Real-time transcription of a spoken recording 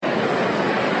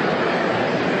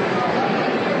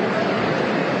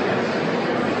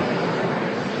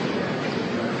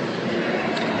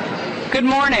Good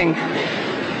morning.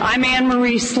 I'm Anne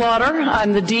Marie Slaughter.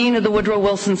 I'm the Dean of the Woodrow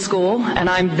Wilson School, and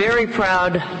I'm very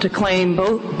proud to claim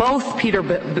both Peter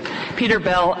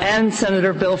Bell and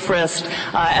Senator Bill Frist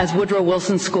as Woodrow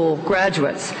Wilson School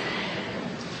graduates.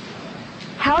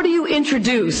 How do you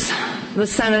introduce the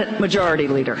Senate Majority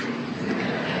Leader?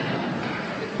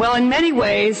 Well, in many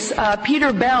ways,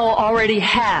 Peter Bell already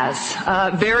has,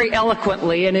 very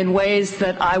eloquently and in ways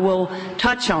that I will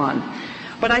touch on.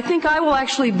 But I think I will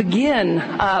actually begin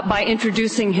by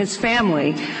introducing his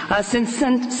family, since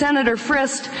Senator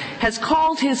Frist has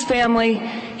called his family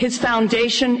his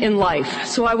foundation in life.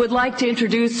 So I would like to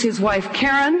introduce his wife,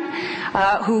 Karen,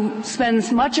 who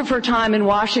spends much of her time in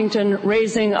Washington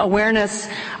raising awareness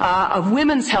of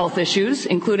women's health issues,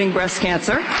 including breast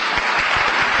cancer.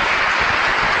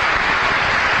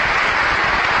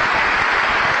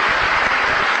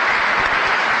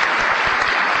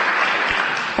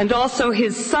 And also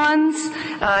his sons,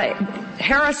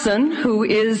 Harrison, who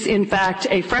is in fact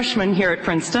a freshman here at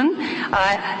Princeton,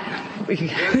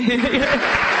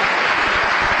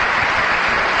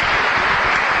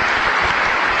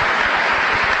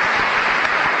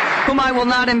 whom I will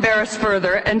not embarrass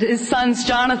further, and his sons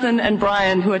Jonathan and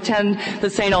Brian, who attend the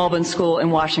St. Albans School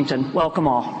in Washington. Welcome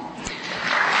all.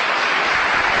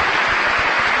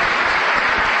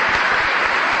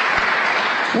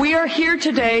 We are here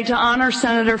today to honor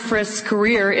Senator Frist's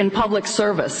career in public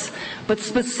service, but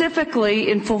specifically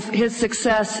in his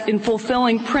success in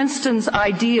fulfilling Princeton's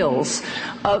ideals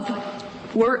of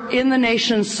work in the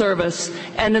nation's service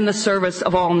and in the service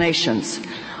of all nations.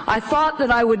 I thought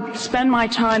that I would spend my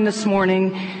time this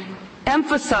morning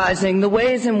emphasizing the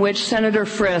ways in which Senator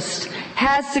Frist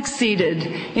has succeeded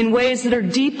in ways that are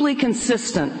deeply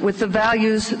consistent with the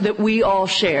values that we all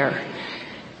share.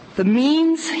 The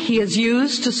means he has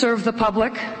used to serve the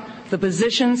public, the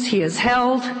positions he has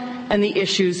held, and the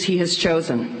issues he has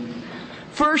chosen.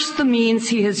 First, the means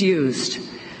he has used.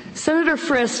 Senator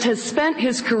Frist has spent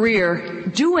his career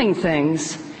doing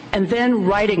things and then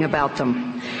writing about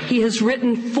them. He has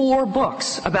written 4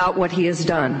 books about what he has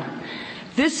done.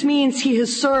 This means he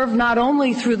has served not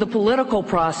only through the political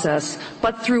process,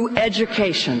 but through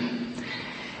education.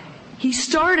 He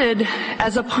started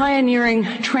as a pioneering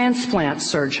transplant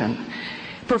surgeon,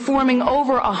 performing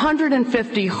over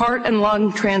 150 heart and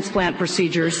lung transplant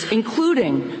procedures,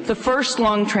 including the first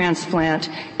lung transplant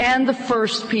and the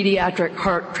first pediatric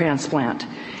heart transplant.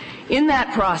 In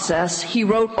that process, he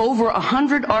wrote over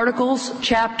 100 articles,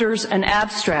 chapters, and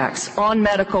abstracts on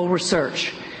medical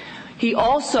research. He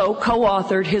also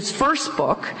co-authored his first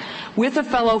book with a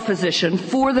fellow physician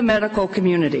for the medical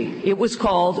community. It was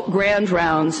called Grand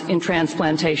Rounds in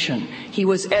Transplantation. He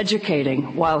was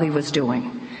educating while he was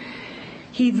doing.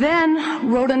 He then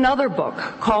wrote another book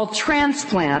called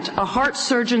Transplant, a heart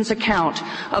surgeon's account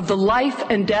of the life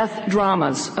and death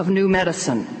dramas of new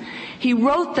medicine. He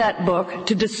wrote that book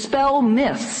to dispel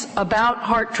myths about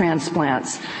heart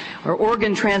transplants, or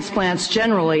organ transplants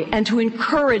generally, and to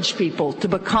encourage people to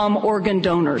become organ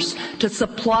donors, to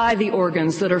supply the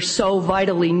organs that are so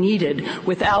vitally needed,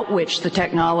 without which the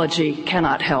technology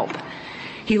cannot help.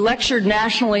 He lectured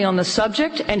nationally on the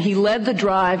subject, and he led the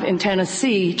drive in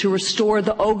Tennessee to restore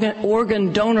the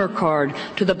organ donor card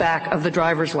to the back of the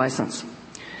driver's license.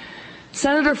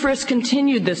 Senator Frist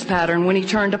continued this pattern when he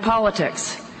turned to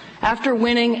politics. After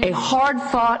winning a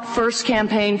hard-fought first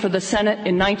campaign for the Senate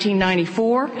in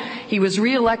 1994, he was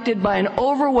reelected by an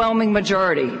overwhelming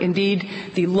majority, indeed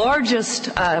the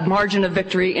largest margin of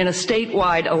victory in a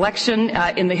statewide election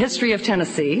in the history of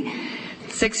Tennessee,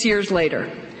 6 years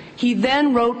later. He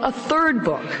then wrote a third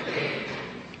book,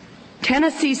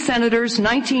 Tennessee Senators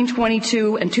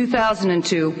 1922 and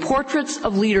 2002, Portraits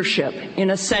of Leadership in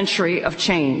a Century of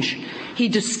Change. He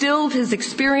distilled his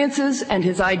experiences and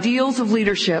his ideals of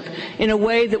leadership in a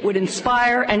way that would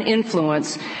inspire and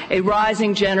influence a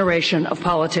rising generation of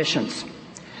politicians.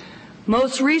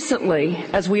 Most recently,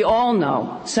 as we all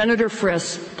know, Senator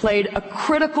Frist played a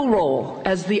critical role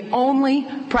as the only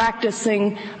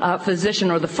practicing physician,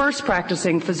 or the first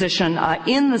practicing physician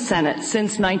in the Senate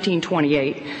since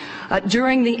 1928,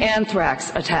 during the anthrax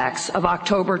attacks of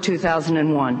October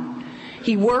 2001.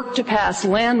 He worked to pass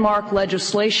landmark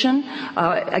legislation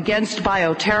against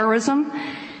bioterrorism,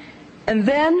 and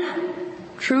then,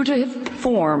 true to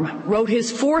form, wrote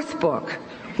his 4th book,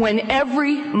 When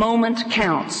Every Moment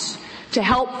Counts, to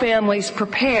help families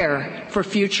prepare for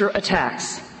future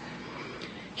attacks.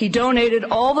 He donated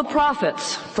all the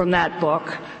profits from that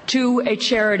book to a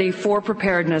charity for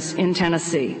preparedness in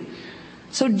Tennessee.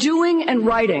 So doing and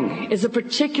writing is a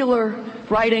particular,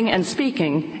 writing and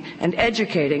speaking and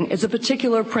educating is a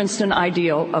particular Princeton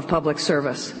ideal of public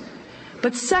service.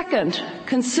 But second,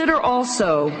 consider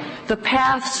also the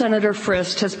path Senator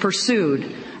Frist has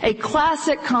pursued, a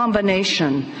classic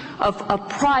combination of a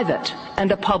private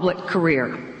and a public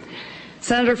career.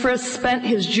 Senator Frist spent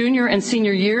his junior and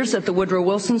senior years at the Woodrow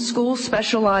Wilson School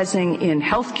specializing in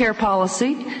healthcare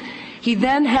policy. He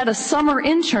then had a summer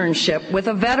internship with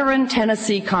a veteran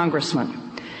Tennessee congressman.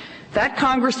 That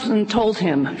congressman told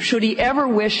him, should he ever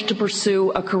wish to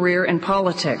pursue a career in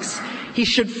politics, he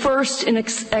should first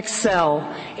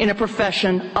excel in a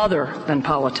profession other than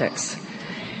politics.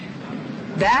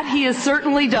 That he has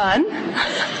certainly done,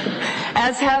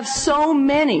 as have so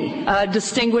many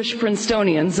distinguished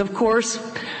Princetonians, of course,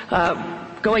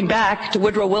 going back to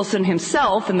Woodrow Wilson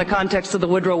himself in the context of the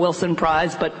Woodrow Wilson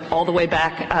Prize, but all the way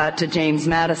back to James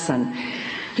Madison.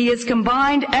 He has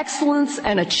combined excellence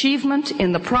and achievement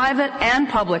in the private and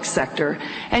public sector,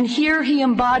 and here he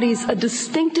embodies a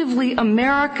distinctively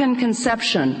American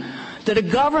conception that a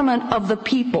government of the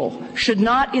people should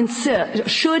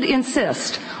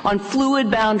insist on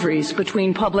fluid boundaries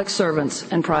between public servants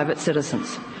and private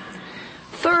citizens.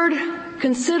 Third,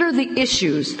 consider the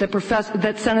issues that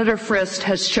Senator Frist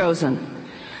has chosen.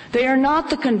 They are not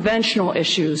the conventional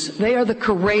issues, they are the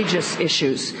courageous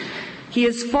issues. He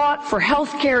has fought for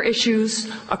health care issues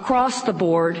across the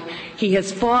board. He has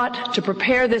fought to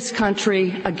prepare this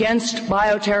country against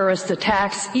bioterrorist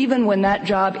attacks, even when that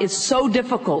job is so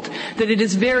difficult that it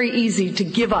is very easy to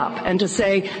give up and to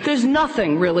say, there's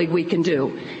nothing really we can do.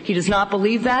 He does not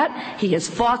believe that. He has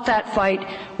fought that fight.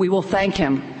 We will thank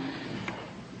him.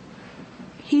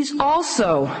 He's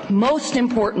also, most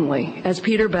importantly, as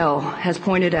Peter Bell has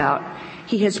pointed out,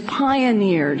 he has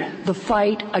pioneered the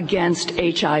fight against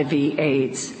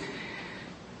HIV/AIDS.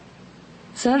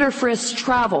 Senator Frist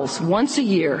travels once a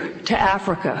year to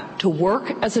Africa to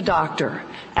work as a doctor,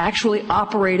 actually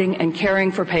operating and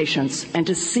caring for patients, and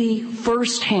to see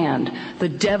firsthand the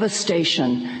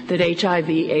devastation that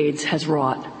HIV/AIDS has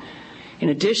wrought. In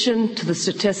addition to the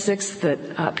statistics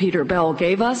that Peter Bell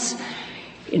gave us,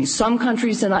 in some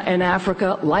countries in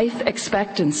Africa, life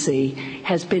expectancy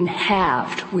has been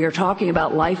halved. We are talking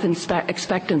about life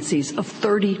expectancies of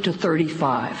 30 to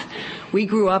 35. We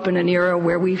grew up in an era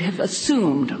where we have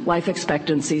assumed life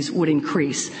expectancies would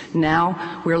increase.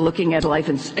 Now we're looking at life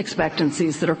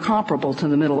expectancies that are comparable to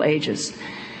the Middle Ages.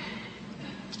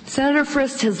 Senator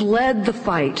Frist has led the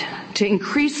fight to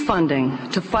increase funding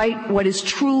to fight what is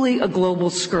truly a global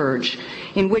scourge,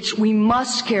 in which we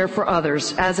must care for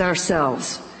others as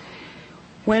ourselves.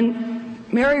 When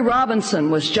Mary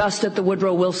Robinson was just at the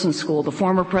Woodrow Wilson School, the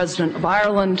former president of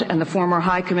Ireland and the former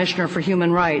High Commissioner for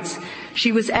Human Rights,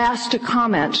 she was asked to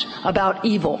comment about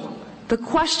evil. The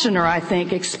questioner, I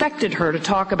think, expected her to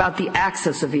talk about the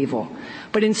axis of evil.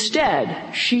 But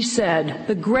instead, she said,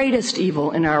 the greatest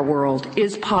evil in our world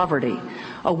is poverty,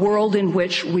 a world in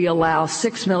which we allow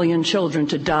 6 million children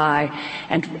to die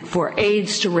and for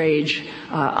AIDS to rage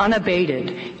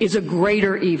unabated is a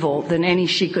greater evil than any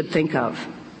she could think of.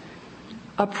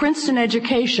 A Princeton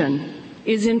education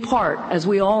is in part, as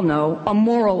we all know, a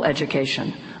moral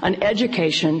education, an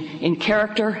education in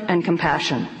character and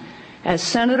compassion. As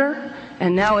senator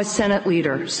and now as Senate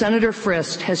leader, Senator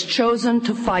Frist has chosen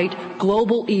to fight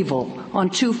global evil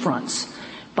on two fronts,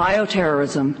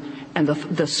 bioterrorism and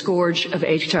the scourge of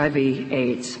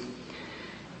HIV/AIDS.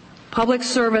 Public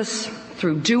service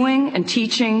through doing and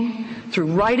teaching,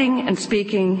 through writing and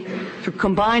speaking, through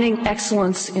combining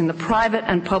excellence in the private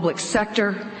and public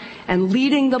sector, and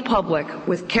leading the public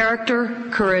with character,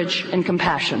 courage, and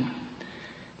compassion.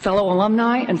 Fellow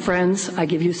alumni and friends, I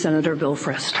give you Senator Bill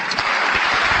Frist.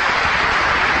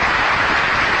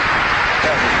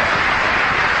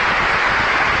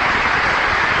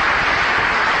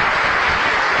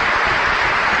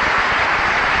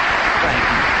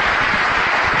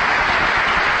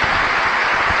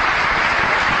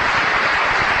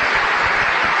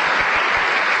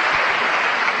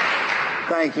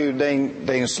 Thank you,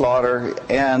 Dean Slaughter.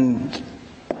 And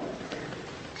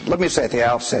let me say at the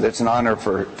outset, it's an honor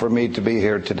for me to be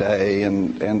here today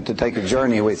and to take a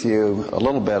journey with you a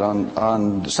little bit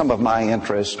on some of my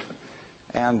interest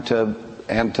and to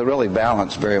really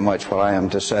balance very much what I am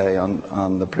to say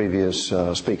on the previous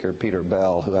speaker, Peter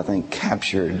Bell, who I think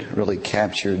really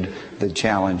captured the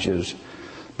challenges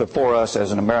before us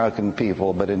as an American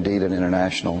people, but indeed an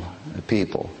international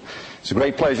people. It's a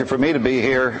great pleasure for me to be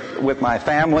here with my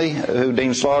family, who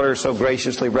Dean Slaughter so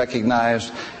graciously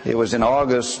recognized. It was in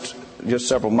August, just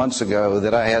several months ago,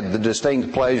 that I had the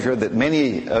distinct pleasure that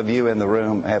many of you in the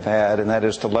room have had, and that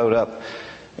is to load up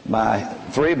my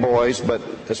three boys, but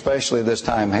especially this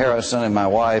time Harrison and my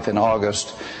wife in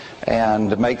August,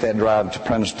 and make that drive to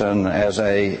Princeton as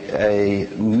a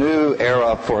new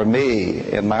era for me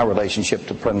in my relationship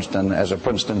to Princeton as a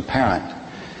Princeton parent,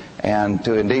 and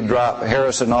to indeed drop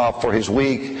Harrison off for his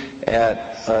week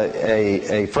at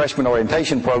a freshman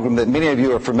orientation program that many of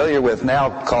you are familiar with now,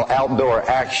 called Outdoor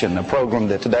Action, a program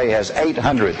that today has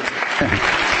 800.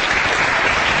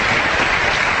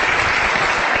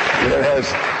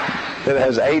 It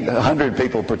has 800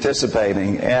 people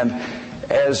participating, and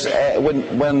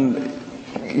when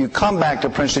you come back to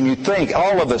Princeton, you think,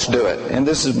 all of us do it, and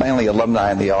this is mainly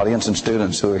alumni in the audience and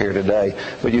students who are here today,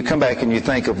 but you come back and you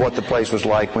think of what the place was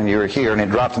like when you were here, and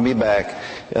it dropped me back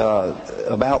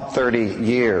about 30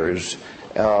 years,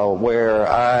 where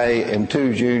I and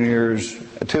two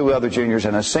other juniors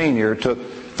and a senior took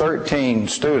 13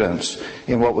 students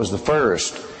in what was the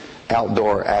first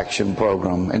Outdoor Action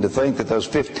program, and to think that those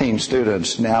 15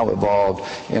 students now evolved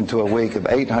into a week of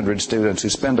 800 students who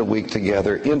spend a week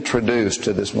together introduced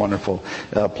to this wonderful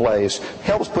place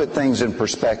helps put things in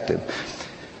perspective.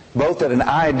 Both that an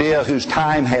idea whose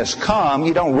time has come,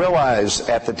 you don't realize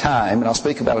at the time, and I'll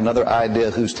speak about another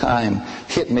idea whose time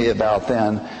hit me about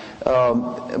then,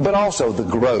 but also the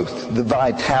growth, the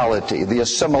vitality, the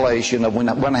assimilation of when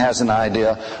one has an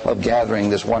idea of gathering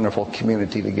this wonderful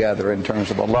community together in terms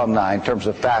of alumni, in terms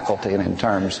of faculty, and in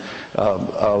terms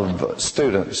of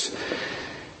students.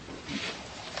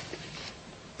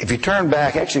 If you turn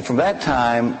back, actually from that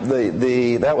time,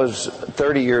 that was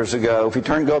 30 years ago. If you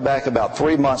go back about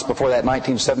 3 months before that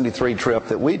 1973 trip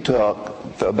that we took,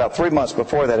 about 3 months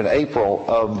before that in April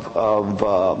of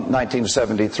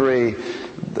 1973,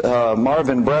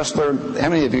 Marvin Bressler, how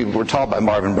many of you were taught by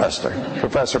Marvin Bressler?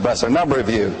 Professor Bressler, a number of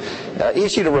you,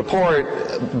 issued a report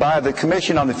by the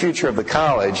Commission on the Future of the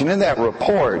College. And in that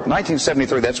report,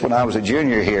 1973, that's when I was a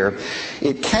junior here,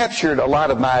 it captured a lot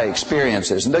of my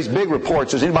experiences. And those big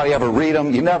reports, does anybody ever read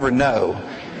them? You never know.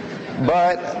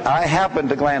 But I happened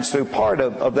to glance through part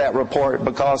of that report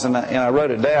because, and I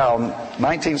wrote it down,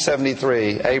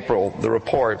 1973, April, the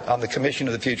report on the Commission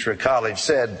of the Future of College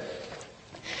said,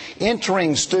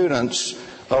 entering students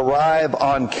arrive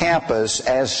on campus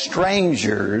as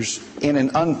strangers in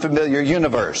an unfamiliar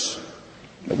universe.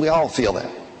 We all feel that.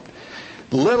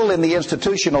 Little in the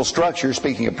institutional structure,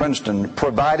 speaking of Princeton,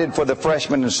 provided for the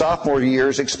freshman and sophomore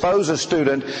years expose a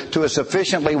student to a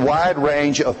sufficiently wide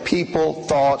range of people,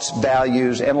 thoughts,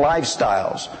 values, and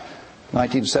lifestyles.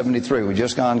 1973, we'd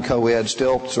just gone co-ed,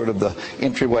 still sort of the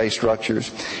entryway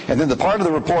structures. And then the part of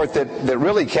the report that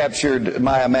really captured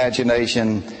my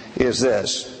imagination is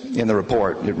this. In the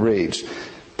report, it reads,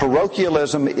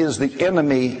 parochialism is the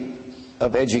enemy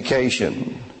of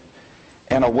education,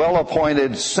 and a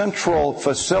well-appointed central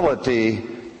facility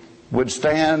would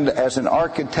stand as an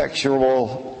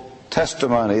architectural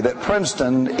testimony that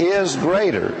Princeton is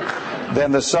greater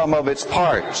than the sum of its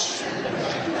parts.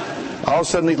 All of a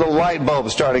sudden, these little light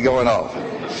bulbs started going off.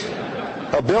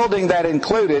 A building that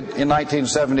included, in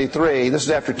 1973, this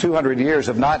is after 200 years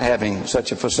of not having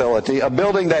such a facility, a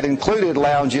building that included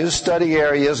lounges, study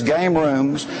areas, game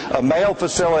rooms, a mail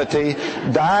facility,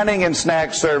 dining and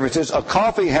snack services, a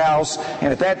coffee house,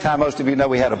 and at that time, most of you know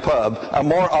we had a pub. A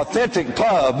more authentic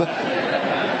pub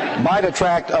might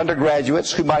attract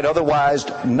undergraduates who might otherwise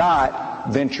not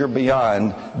venture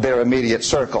beyond their immediate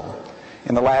circle.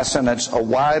 In the last sentence, a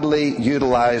widely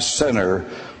utilized center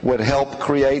would help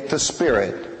create the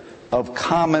spirit of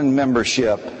common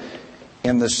membership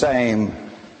in the same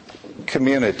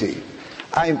community.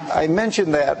 I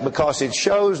mention that because it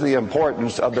shows the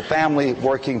importance of the family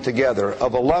working together,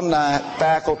 of alumni,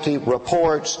 faculty,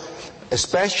 reports,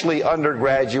 especially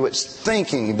undergraduates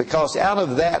thinking, because out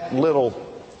of that little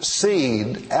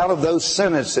seed, out of those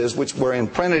sentences which were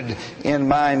imprinted in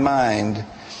my mind,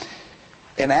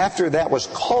 and after that was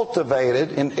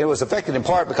cultivated, and it was affected in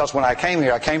part because when I came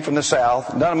here, I came from the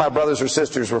South. None of my brothers or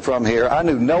sisters were from here. I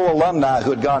knew no alumni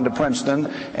who had gone to Princeton,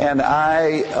 and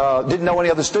I didn't know any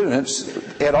other students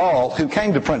at all who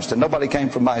came to Princeton. Nobody came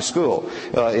from my school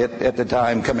at the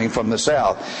time, coming from the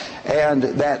South. And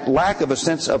that lack of a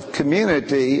sense of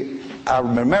community, I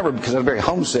remember because I was very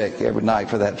homesick every night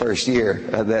for that first year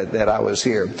that I was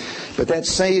here. But that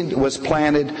seed was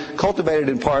planted, cultivated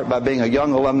in part by being a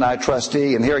young alumni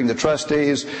trustee and hearing the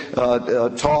trustees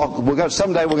talk.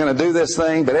 Someday we're going to do this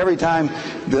thing, but every time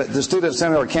the student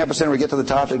center or campus center would get to the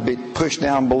top, it'd be pushed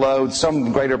down below,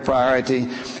 some greater priority.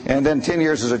 And then 10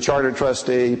 years as a charter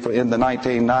trustee in the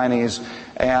 1990s,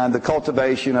 and the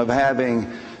cultivation of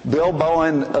having Bill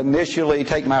Bowen initially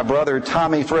take my brother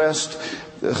Tommy Frist,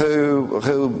 who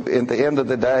at the end of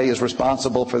the day is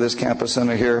responsible for this campus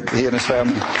center here, he and his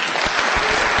family.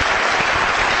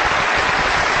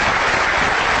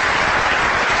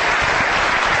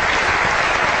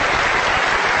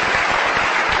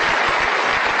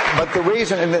 But the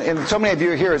reason, and so many of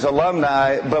you are here as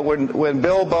alumni, but when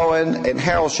Bill Bowen and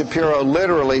Harold Shapiro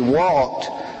literally walked,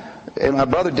 and my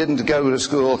brother didn't go to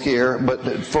school here,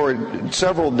 but for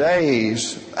several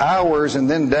days, hours and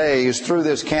then days through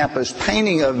this campus,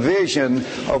 painting a vision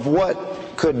of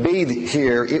what could be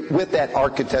here with that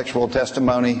architectural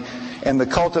testimony and the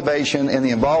cultivation and the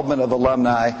involvement of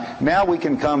alumni. Now we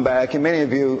can come back, and many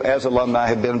of you as alumni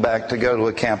have been back to go to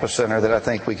a campus center that I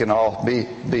think we can all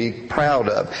be proud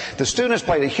of. The students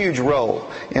played a huge role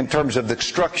in terms of the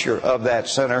structure of that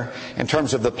center, in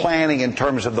terms of the planning, in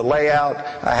terms of the layout.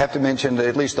 I have to mention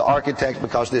at least the architect,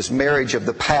 because this marriage of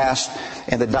the past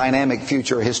and the dynamic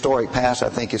future, historic past, I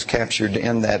think is captured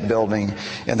in that building.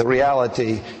 And the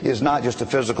reality is not just a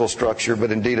physical structure,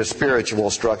 but indeed a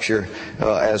spiritual structure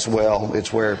as well.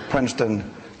 It's where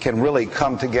Princeton can really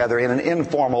come together in an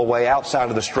informal way outside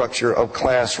of the structure of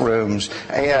classrooms.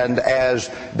 And as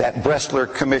that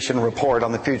Bressler Commission report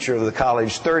on the future of the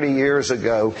college 30 years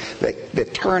ago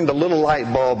that turned a little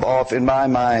light bulb off in my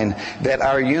mind, that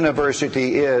our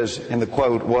university is, and the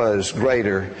quote was,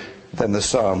 greater than the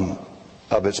sum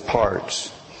of its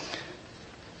parts.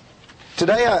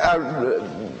 Today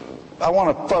I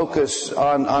want to focus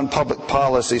on public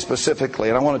policy specifically,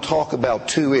 and I want to talk about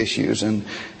two issues. And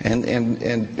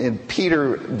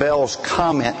Peter Bell's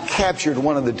comment captured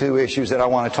one of the two issues that I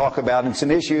want to talk about. And it's an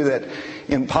issue that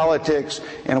in politics,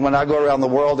 and when I go around the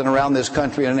world and around this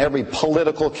country, and in every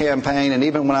political campaign, and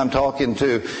even when I'm talking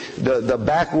to the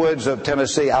backwoods of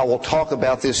Tennessee, I will talk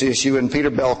about this issue, and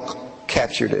Peter Bell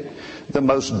captured it. The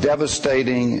most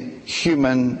devastating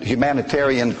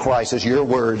humanitarian crisis, your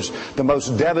words, the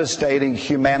most devastating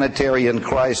humanitarian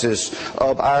crisis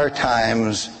of our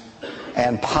times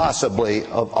and possibly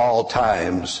of all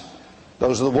times.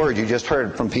 Those are the words you just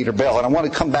heard from Peter Bell, and I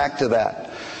want to come back to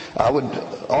that. I would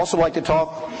also like to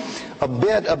talk a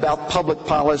bit about public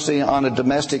policy on a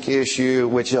domestic issue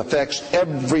which affects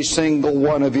every single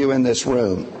one of you in this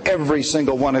room, every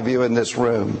single one of you in this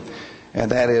room. And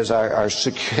that is our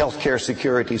healthcare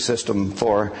security system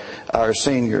for our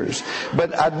seniors.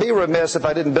 But I'd be remiss if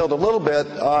I didn't build a little bit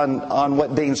on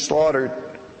what Dean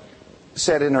Slaughter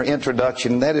said in her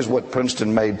introduction. That is what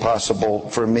Princeton made possible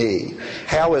for me.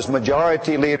 How, as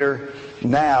Majority Leader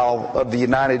now of the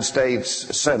United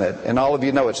States Senate, and all of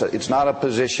you know it's not a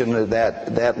position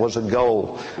that was a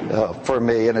goal for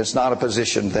me, and it's not a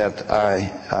position that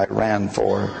I ran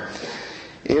for.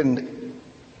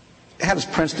 How does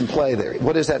Princeton play there?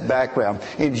 What is that background?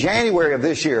 In January of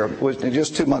this year,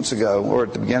 just 2 months ago, or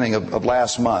at the beginning of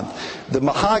last month, the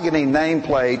mahogany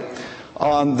nameplate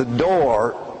on the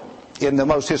door in the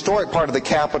most historic part of the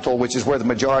Capitol, which is where the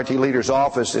Majority Leader's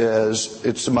office is,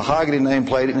 it's a mahogany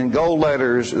nameplate, and in gold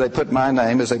letters, they put my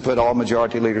name, as they put all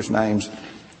Majority Leaders' names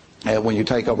when you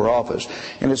take over office.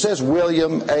 And it says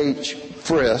William H.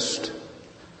 Frist,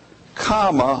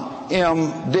 comma,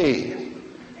 M.D.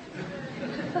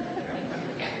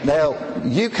 Now,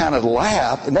 you kind of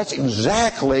laugh, and that's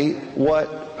exactly what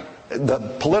the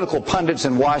political pundits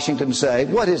in Washington say.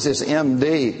 What is this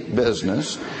MD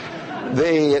business?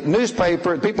 The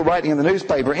newspaper, people writing in the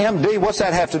newspaper, MD, what's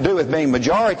that have to do with being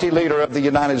Majority Leader of the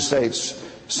United States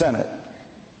Senate?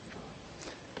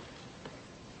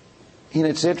 You know,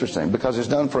 it's interesting because it's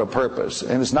done for a purpose.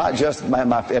 And it's not just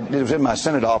it was in my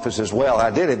Senate office as well.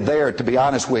 I did it there, to be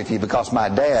honest with you, because my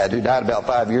dad, who died about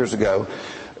 5 years ago,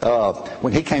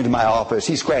 when he came to my office,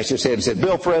 he scratched his head and said,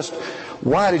 Bill Frist,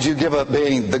 why did you give up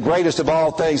being the greatest of all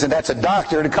things, and that's a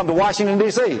doctor, to come to Washington,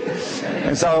 D.C.?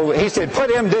 And so he said, put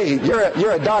MD,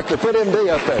 you're a doctor, put MD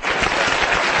up there.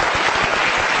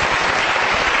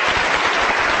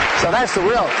 So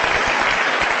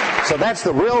that's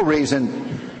the real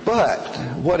reason. But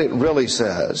what it really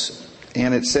says,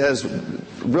 and it says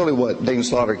really what Dean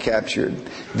Slaughter captured,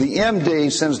 the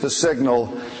MD sends the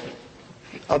signal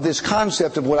of this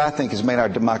concept of what I think has made our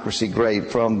democracy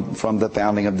great from the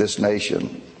founding of this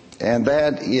nation. And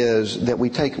that is that we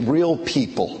take real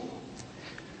people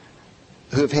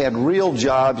who have had real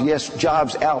jobs, yes,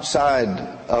 jobs outside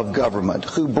of government,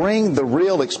 who bring the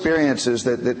real experiences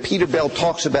that Peter Bell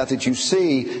talks about, that you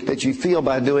see, that you feel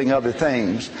by doing other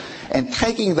things, and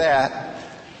taking that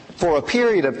for a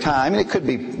period of time, and it could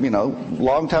be,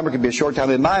 long time, or it could be a short time,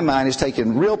 in my mind, is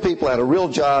taking real people out of real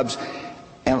jobs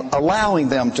and allowing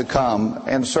them to come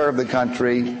and serve the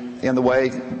country in the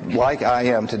way like I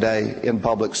am today in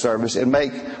public service and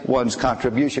make one's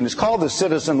contribution. It's called the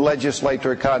citizen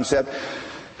legislator concept.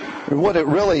 And what it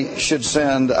really should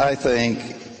send, I think,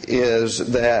 is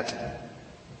that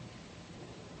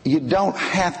you don't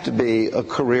have to be a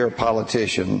career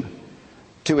politician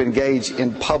to engage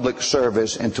in public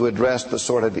service and to address the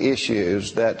sort of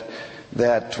issues that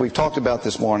that we've talked about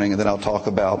this morning and that I'll talk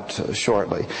about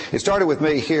shortly. It started with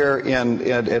me here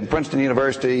in Princeton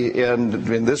University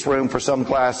in this room for some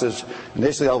classes,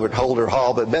 initially over at Holder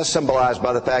Hall, but best symbolized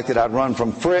by the fact that I'd run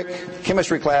from Frick,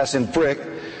 chemistry class in Frick,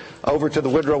 over to the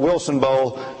Woodrow Wilson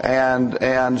Bowl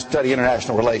and study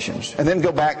international relations, and then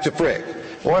go back to Frick.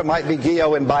 Or it might be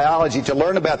Geo in biology to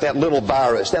learn about that little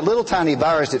virus, that little tiny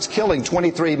virus that's killing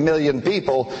 23 million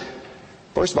people.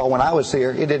 First of all, when I was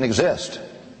here, it didn't exist.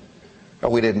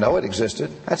 Or we didn't know it existed.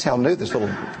 That's how new this little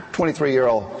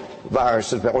 23-year-old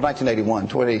virus is. Well, 1981,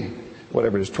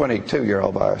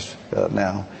 22-year-old virus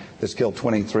now that's killed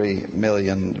 23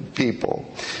 million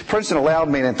people. Princeton allowed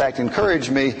me and, in fact,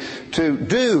 encouraged me to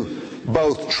do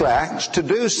both tracks, to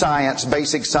do science,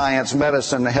 basic science,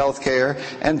 medicine, healthcare,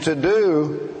 and to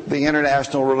do the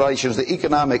international relations, the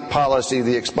economic policy,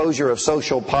 the exposure of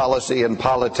social policy and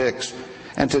politics,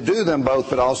 and to do them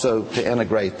both, but also to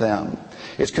integrate them.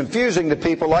 It's confusing to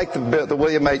people like the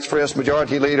William H. Frist,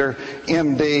 Majority Leader,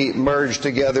 MD, merged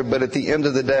together, but at the end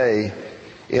of the day,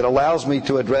 it allows me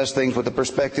to address things with a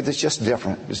perspective that's just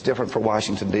different. It's different for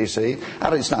Washington, D.C.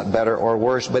 It's not better or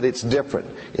worse, but it's different.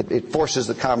 It forces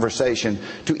the conversation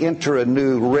to enter a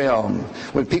new realm.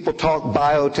 When people talk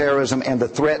bioterrorism and the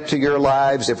threat to your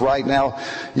lives, if right now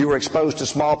you were exposed to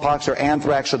smallpox or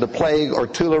anthrax or the plague or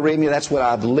tularemia, that's what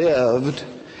I've lived.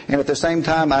 And at the same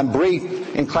time, I'm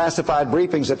briefed in classified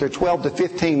briefings that there are 12 to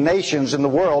 15 nations in the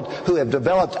world who have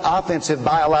developed offensive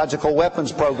biological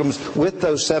weapons programs with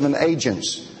those 7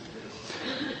 agents.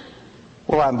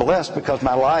 Well, I'm blessed because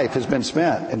my life has been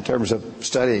spent in terms of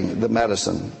studying the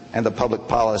medicine and the public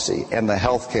policy and the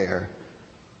health care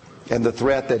and the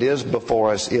threat that is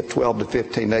before us if 12 to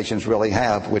 15 nations really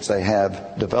have, which they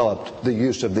have, developed the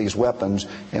use of these weapons.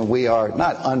 And we are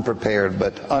not unprepared,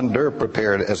 but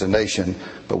underprepared as a nation.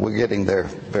 But we're getting there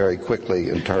very quickly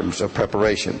in terms of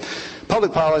preparation.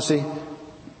 Public policy,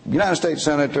 United States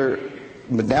Senator,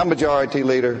 now Majority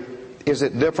Leader, is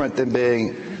it different than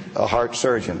being a heart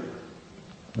surgeon,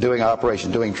 doing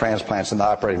operations, doing transplants in the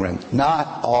operating room?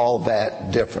 Not all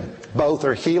that different. Both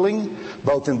are healing,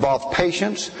 both involve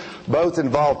patience, both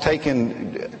involve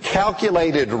taking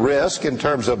calculated risk in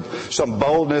terms of some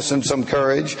boldness and some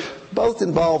courage. Both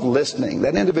involve listening.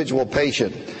 That individual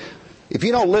patient, if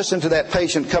you don't listen to that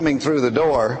patient coming through the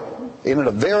door in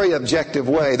a very objective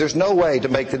way, there's no way to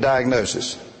make the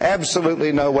diagnosis.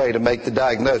 Absolutely no way to make the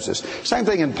diagnosis. Same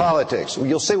thing in politics.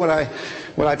 You'll see when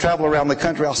I travel around the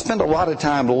country, I'll spend a lot of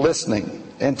time listening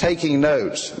and taking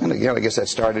notes. And again, I guess that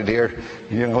started here,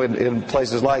 in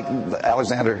places like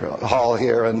Alexander Hall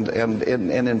here and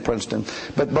in Princeton.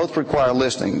 But both require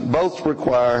listening. Both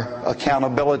require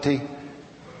accountability.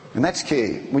 And that's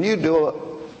key. When you do it,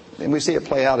 and we see it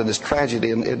play out in this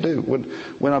tragedy, and it do.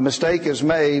 When a mistake is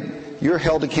made, you're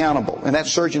held accountable. And that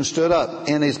surgeon stood up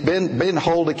and has been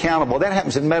held accountable. That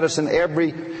happens in medicine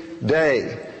every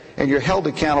day. And you're held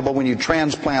accountable when you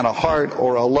transplant a heart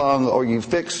or a lung or you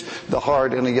fix the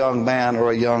heart in a young man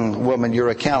or a young woman. You're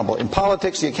accountable. In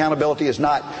politics, the accountability is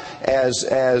not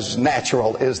as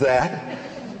natural as that.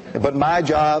 But my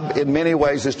job, in many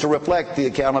ways, is to reflect the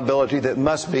accountability that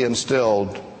must be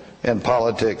instilled in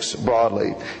politics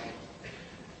broadly.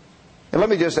 And let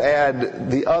me just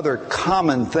add the other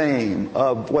common theme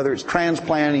of whether it's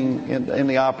transplanting in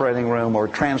the operating room or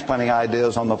transplanting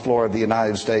ideas on the floor of the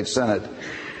United States Senate.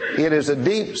 It is a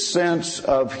deep sense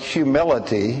of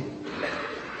humility,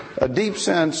 a deep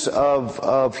sense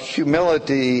of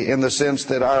humility in the sense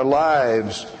that our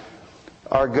lives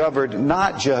are governed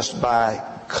not just by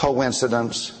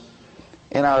coincidence,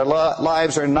 and our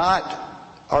lives are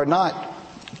not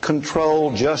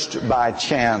controlled just by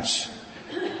chance,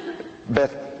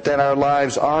 but that our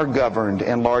lives are governed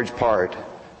in large part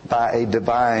by a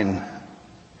divine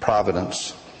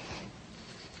providence.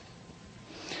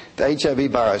 The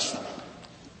HIV virus,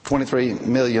 23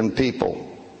 million people.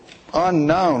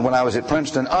 Unknown when I was at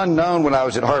Princeton, unknown when I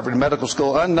was at Harvard Medical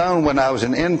School, unknown when I was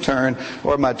an intern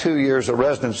or my 2 years of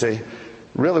residency.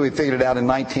 Really, we figured it out in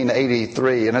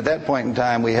 1983, and at that point in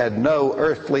time, we had no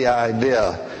earthly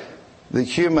idea the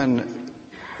human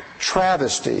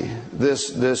travesty,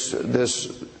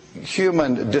 this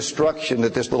human destruction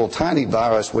that this little tiny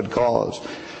virus would cause.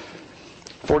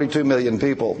 42 million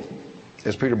people,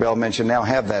 as Peter Bell mentioned, now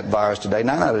have that virus today.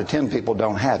 9 out of 10 people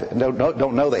don't have it,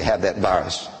 don't know they have that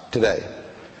virus today.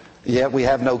 Yet we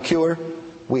have no cure,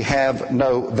 we have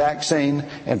no vaccine,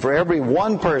 and for every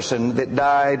one person that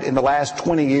died in the last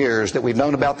 20 years that we've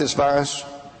known about this virus,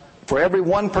 for every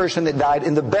one person that died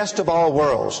in the best of all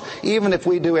worlds, even if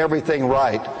we do everything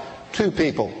right, 2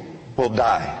 people will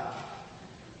die.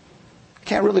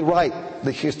 can't really write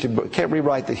the history book, can't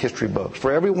rewrite the history books.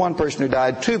 For every one person who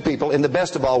died, 2 people in the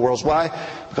best of all worlds. Why?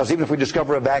 Because even if we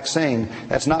discover a vaccine,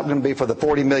 that's not going to be for the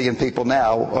 40 million people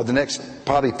now or the next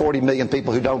probably 40 million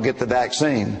people who don't get the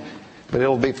vaccine, but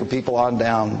it'll be for people on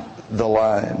down the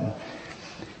line.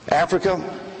 Africa,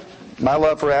 my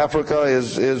love for Africa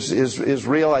is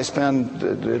real. I spend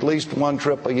at least one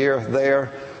trip a year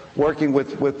there working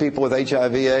with people with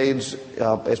HIV/AIDS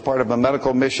as part of a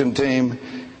medical mission team.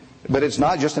 But it's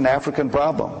not just an African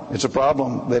problem. It's a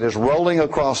problem that is rolling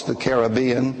across the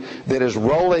Caribbean, that is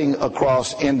rolling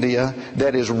across India,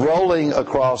 that is rolling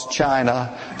across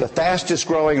China. The fastest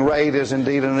growing rate is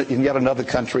indeed in yet another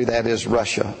country, that is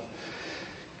Russia.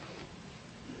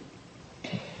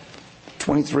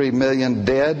 23 million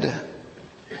dead.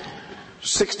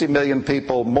 60 million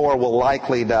people more will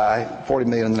likely die, 40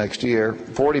 million next year.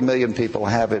 40 million people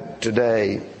have it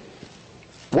today.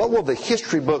 What will the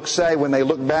history books say when they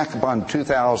look back upon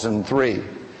 2003?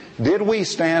 Did we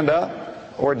stand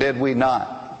up or did we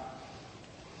not?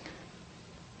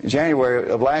 In January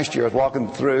of last year, I was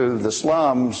walking through the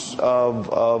slums of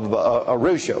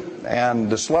Arusha. And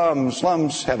the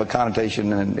slums have a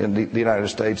connotation in the United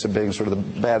States of being sort of the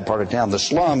bad part of town. The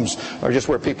slums are just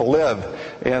where people live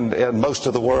in most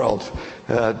of the world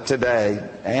today.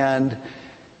 And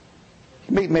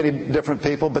meet many different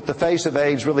people, but the face of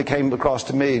AIDS really came across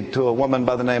to me, to a woman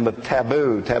by the name of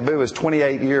Taboo. Taboo is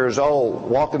 28 years old,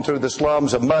 walking through the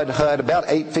slums, a mud hut, about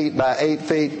 8 feet by 8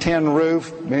 feet, tin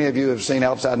roof. Many of you have seen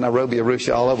outside Nairobi,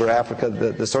 Arusha, all over Africa,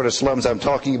 the sort of slums I'm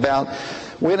talking about.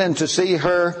 Went in to see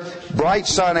her, bright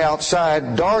sun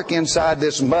outside, dark inside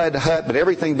this mud hut, but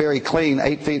everything very clean,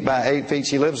 8 feet by 8 feet.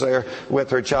 She lives there with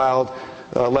her child,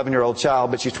 11-year-old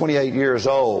child, but she's 28 years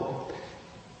old.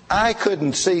 I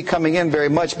couldn't see coming in very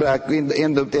much in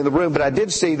the room, but I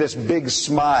did see this big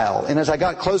smile. And as I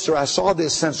got closer, I saw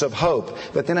this sense of hope.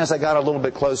 But then as I got a little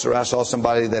bit closer, I saw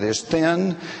somebody that is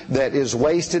thin, that is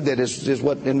wasted, that is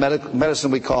what in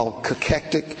medicine we call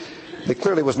cachectic. That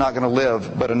clearly was not going to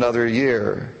live but another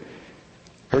year.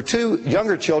 Her 2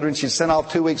 younger children, she'd sent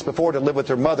off 2 weeks before to live with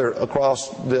her mother across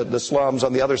the slums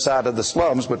on the other side of the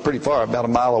slums, but pretty far, about a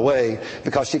mile away,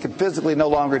 because she could physically no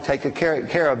longer take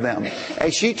care of them.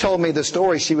 As she told me the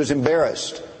story, she was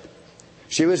embarrassed.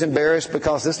 She was embarrassed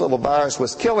because this little virus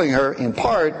was killing her in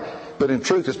part, but in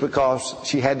truth it's because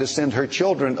she had to send her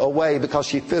children away because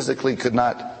she physically could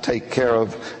not take care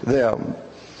of them.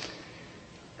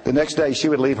 The next day she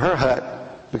would leave her hut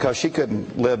because she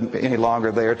couldn't live any longer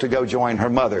there to go join her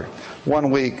mother.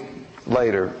 1 week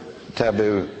later,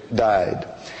 Taboo died.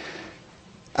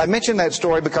 I mention that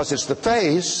story because it's the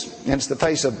face, and it's the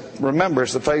face of, remember,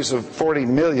 it's the face of 40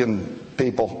 million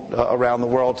people around the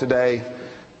world today.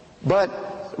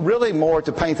 But really more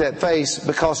to paint that face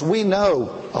because we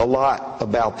know a lot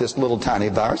about this little tiny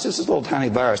virus. This is a little tiny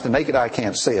virus. The naked eye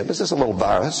can't see it. This is a little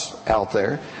virus out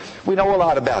there. We know a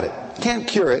lot about it. Can't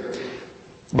cure it.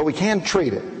 But we can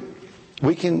treat it.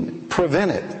 We can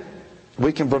prevent it.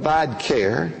 We can provide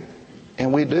care.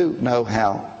 And we do know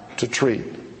how to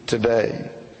treat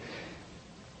today.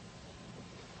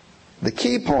 The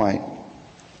key point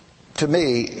to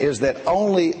me is that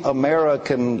only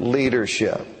American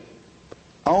leadership,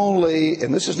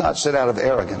 and this is not said out of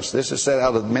arrogance, this is said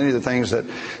out of many of the things that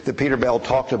Peter Bell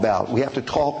talked about. We have to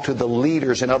talk to the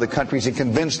leaders in other countries and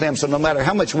convince them, so no matter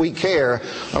how much we care,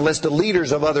 unless the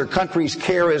leaders of other countries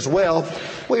care as well,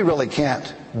 we really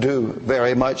can't do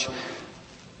very much.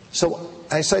 So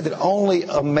I say that only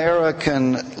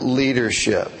American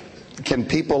leadership can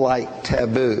people like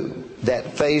Taboo,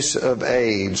 that face of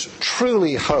AIDS,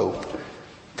 truly hope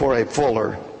for a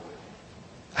fuller,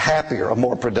 happier, a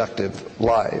more productive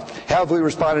life. How have we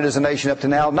responded as a nation up to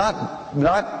now?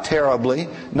 Not terribly,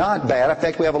 not bad. In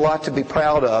fact, we have a lot to be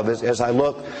proud of as I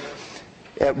look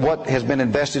at what has been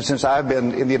invested since I've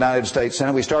been in the United States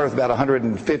Senate. We started with about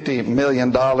 $150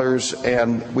 million,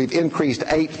 and we've increased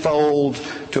 8-fold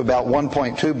to about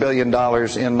 $1.2 billion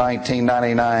in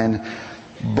 1999.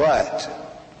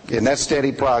 And that's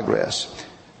steady progress.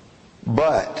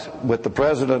 But with the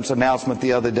President's announcement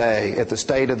the other day at the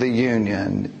State of the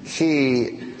Union,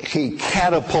 he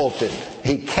catapulted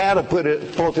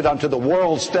onto the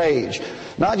world stage,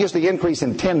 not just the increase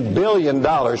in $10 billion.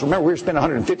 Remember, we were spending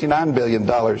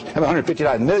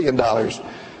 $159 million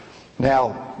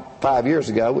now 5 years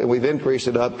ago. We've increased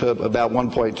it up to about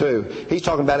 1.2. He's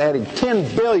talking about adding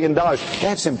 $10 billion.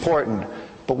 That's important.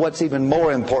 But what's even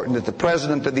more important is the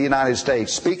President of the United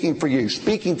States, speaking for you,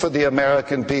 speaking for the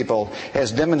American people,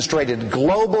 has demonstrated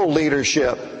global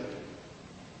leadership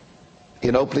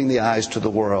in opening the eyes to the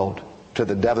world to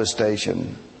the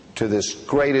devastation, to this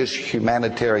greatest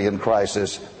humanitarian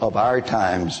crisis of our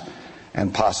times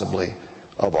and possibly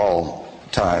of all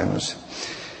times.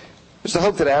 It's the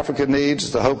hope that Africa needs.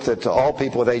 It's the hope that all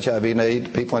people with HIV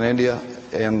need, people in India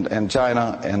and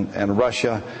China and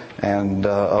Russia and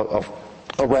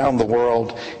around the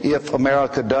world. If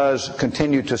America does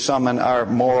continue to summon our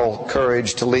moral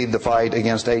courage to lead the fight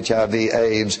against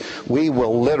HIV/AIDS, we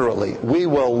will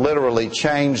literally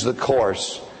change the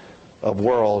course of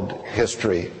world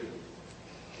history.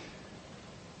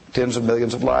 Tens of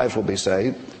millions of lives will be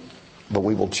saved, but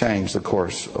we will change the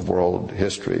course of world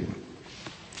history.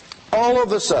 All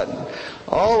of a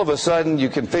sudden, you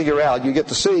can figure out, you get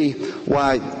to see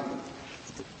why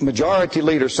majority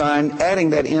leader sign, adding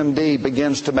that MD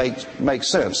begins to make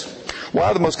sense.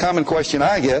 Why the most common question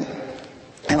I get,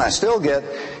 and I still get,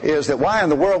 is that why in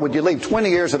the world would you leave 20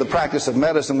 years of the practice of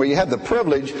medicine where you have the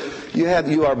privilege,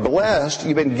 you are blessed,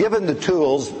 you've been given the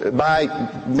tools by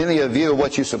many of you,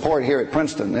 what you support here at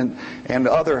Princeton and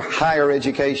other higher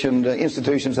education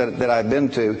institutions that I've been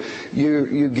to,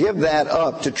 you give that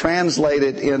up to translate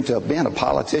it into being a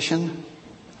politician?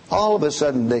 All of a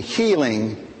sudden the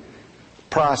healing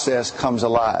process comes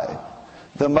alive.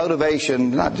 The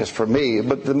motivation, not just for me,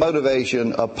 but the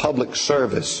motivation of public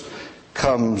service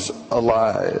comes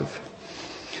alive.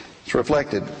 It's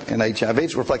reflected in HIV.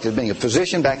 It's reflected in being a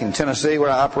physician back in Tennessee where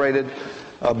I operated,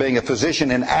 being a physician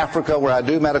in Africa where I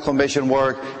do medical mission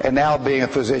work, and now being a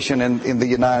physician in the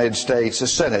United States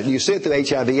Senate. You see it through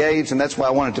HIV/AIDS, and that's why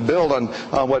I wanted to build on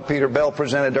what Peter Bell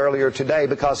presented earlier today,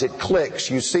 because it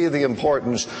clicks. You see the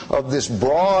importance of this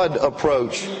broad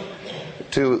approach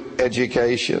to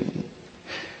education.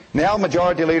 Now,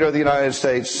 Majority Leader of the United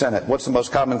States Senate, what's the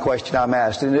most common question I'm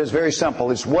asked? And it is very simple.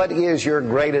 It's, what is your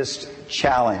greatest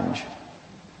challenge?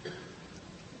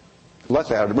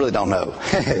 Luckily, I really don't know.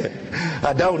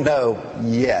 I don't know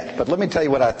yet. But let me tell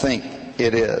you what I think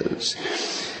it is.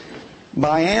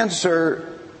 My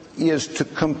answer is to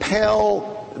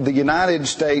compel the United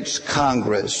States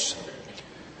Congress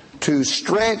to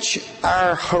stretch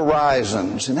our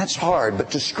horizons, and that's hard,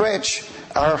 but to stretch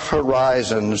our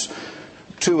horizons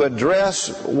to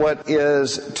address what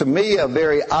is, to me, a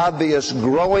very obvious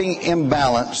growing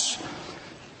imbalance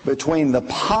between the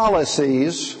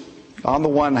policies on the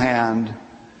one hand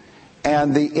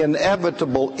and the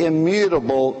inevitable,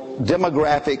 immutable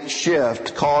demographic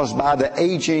shift caused by the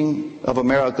aging of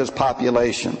America's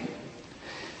population.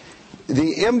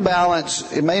 The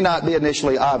imbalance, it may not be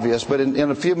initially obvious, but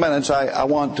in a few minutes I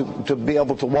want to be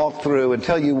able to walk through and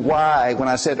tell you why, when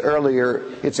I said earlier,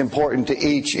 it's important to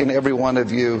each and every one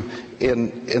of you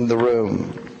in the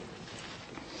room.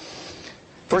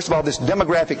 First of all, this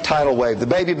demographic tidal wave, the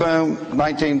baby boom,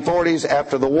 1940s,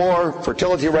 after the war,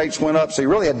 fertility rates went up, so you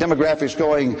really had demographics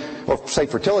going, or say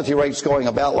fertility rates going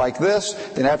about like this,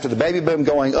 then after the baby boom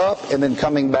going up and then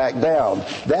coming back down.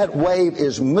 That wave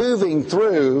is moving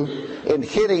through and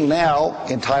hitting now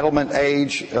retirement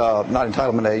age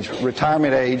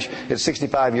at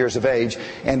 65 years of age,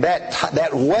 and that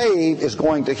wave is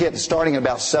going to hit starting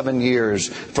about 7 years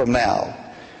from now.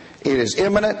 It is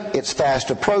imminent, it's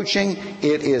fast approaching,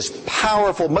 it is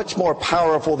powerful, much more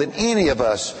powerful than any of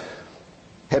us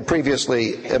had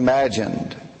previously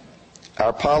imagined.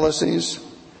 Our policies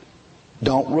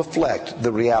don't reflect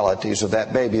the realities of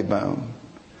that baby boom.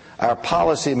 Our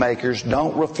policymakers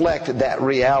don't reflect that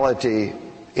reality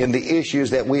in the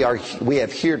issues that we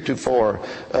have heretofore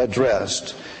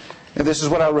addressed. And this is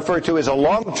what I refer to as a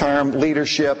long-term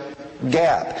leadership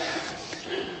gap.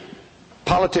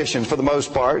 Politicians, for the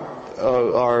most part,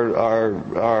 are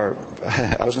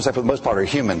I was going to say for the most part are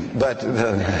human, but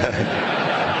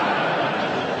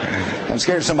I'm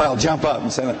scared somebody will jump up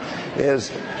and say that.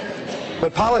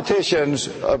 But politicians,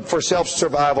 for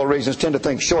self-survival reasons, tend to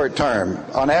think short term.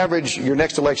 On average, your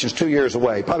next election is 2 years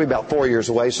away, probably about 4 years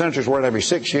away. Senators run every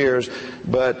 6 years,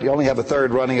 but you only have a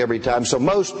third running every time. So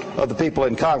most of the people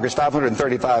in Congress,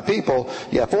 535 people,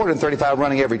 you have 435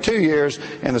 running every 2 years,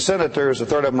 and the senators, a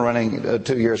third of them running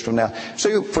 2 years from now.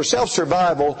 So for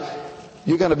self-survival,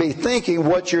 you're going to be thinking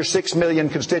what your 6 million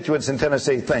constituents in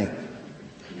Tennessee think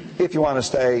if you want to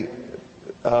stay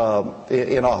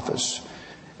in office.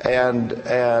 And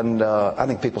I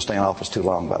think people stay in office too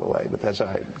long, by the way, but that's all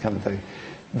right, kind of thing.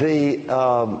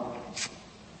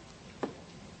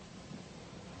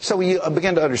 So you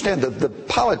begin to understand the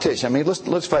politician. I mean,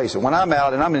 let's face it. When I'm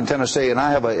out and I'm in Tennessee and I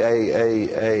have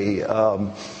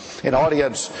an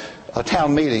audience a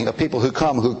town meeting of people who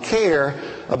come who care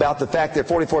about the fact there are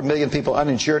 44 million people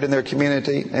uninsured in their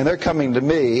community, and they're coming to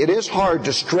me. It is hard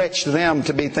to stretch them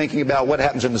to be thinking about what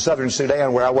happens in the southern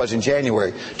Sudan where I was in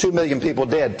January. 2 million people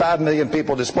dead, 5 million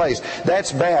people displaced.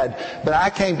 That's bad. But I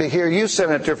came to hear you,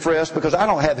 Senator Frist, because I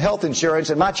don't have health insurance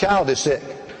and my child is sick.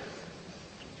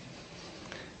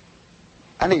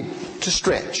 I need to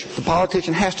stretch. The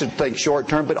politician has to think short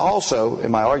term, but also,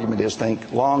 and my argument is,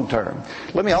 think long term.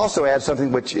 Let me also add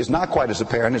something which is not quite as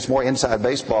apparent. It's more inside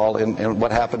baseball in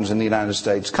what happens in the United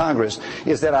States Congress,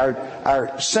 is that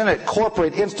our Senate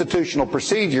corporate institutional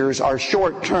procedures are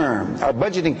short term. Our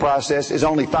budgeting process is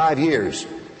only 5 years.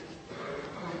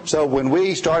 So when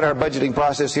we start our budgeting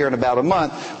process here in about a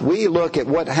month, we look at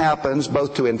what happens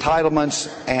both to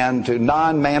entitlements and to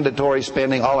non-mandatory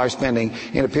spending, all our spending,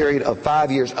 in a period of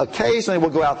 5 years. Occasionally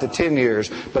we'll go out to 10 years,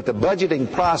 but the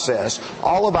budgeting process,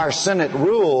 all of our Senate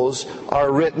rules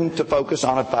are written to focus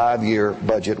on a 5-year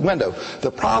budget window.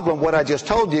 The problem, what I just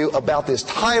told you about this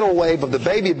tidal wave of the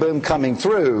baby boom coming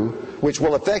through, which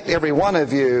will affect every one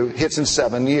of you, hits in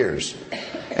 7 years.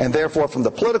 And therefore, from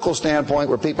the political standpoint,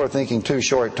 where people are thinking too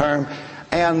short term,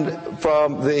 and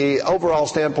from the overall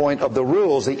standpoint of the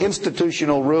rules, the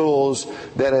institutional rules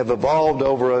that have evolved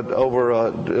over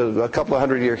a couple of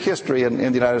hundred-year history in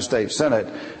the United States Senate,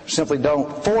 simply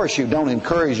don't force you, don't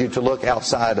encourage you to look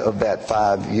outside of that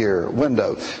 5-year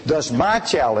window. Thus, my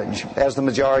challenge as the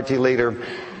majority leader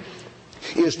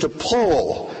is to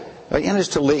pull, and is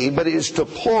to lead, but is to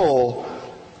pull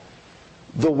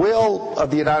the will of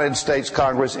the United States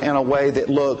Congress in a way that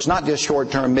looks not just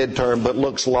short-term, mid-term, but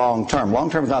looks long-term.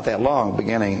 Long-term is not that long,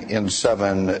 beginning in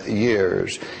 7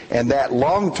 years. And that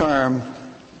long-term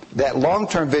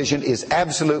vision is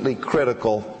absolutely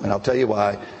critical, and I'll tell you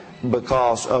why,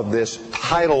 because of this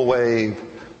tidal wave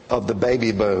of the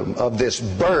baby boom, of this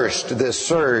burst, this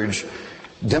surge,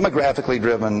 demographically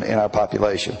driven in our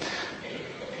population.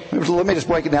 Let me just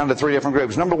break it down into 3 different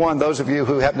groups. Number one, those of you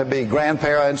who happen to be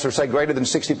grandparents or say greater than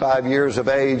 65 years of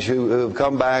age who have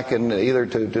come back and either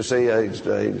to see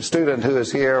a student who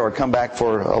is here or come back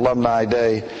for Alumni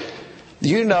Day.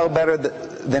 You know better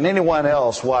than anyone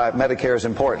else why Medicare is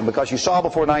important, because you saw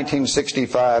before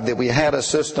 1965 that we had a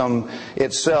system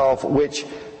itself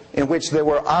in which there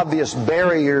were obvious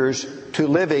barriers to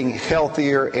living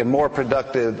healthier and more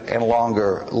productive and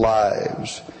longer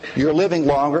lives. You're living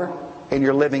longer and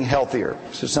you're living healthier.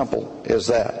 It's as simple as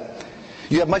that.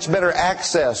 You have much better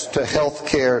access to health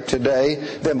care today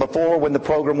than before when the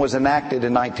program was enacted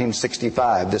in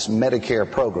 1965, this Medicare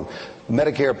program. The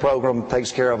Medicare program takes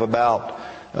care of about,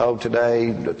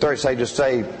 today,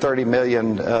 say 30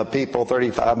 million people,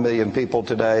 35 million people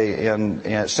today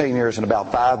in seniors, and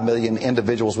about 5 million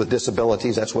individuals with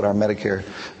disabilities. That's what our Medicare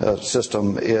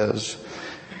system is.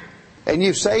 And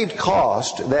you've saved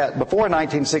cost that before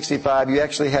 1965 you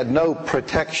actually had no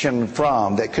protection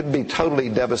from, that could be totally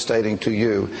devastating to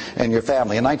you and your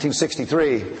family. In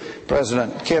 1963,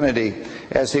 President Kennedy,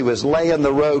 as he was laying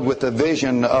the road with the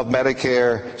vision of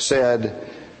Medicare, said,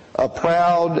 "A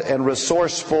proud and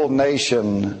resourceful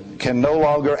nation can no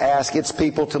longer ask its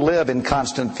people to live in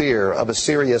constant fear of a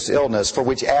serious illness for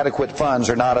which adequate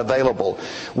funds are not available.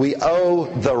 We owe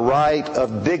the right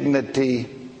of dignity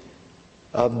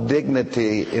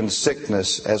in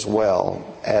sickness as well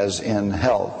as in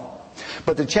health."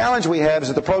 But the challenge we have is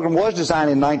that the program was designed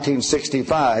in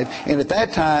 1965, and at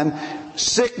that time,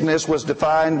 sickness was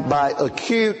defined by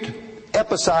acute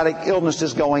episodic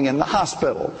illnesses going in the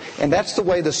hospital. And that's the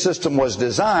way the system was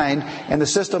designed, and the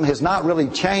system has not really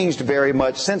changed very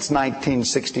much since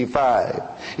 1965.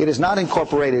 It has not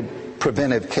incorporated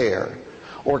preventive care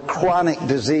or chronic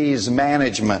disease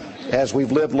management. As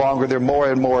we've lived longer, there are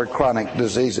more and more chronic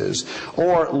diseases.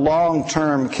 Or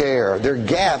long-term care. There are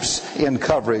gaps in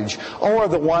coverage. Or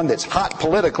the one that's hot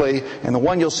politically, and the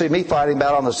one you'll see me fighting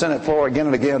about on the Senate floor again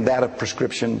and again, that of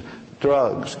prescription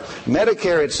drugs.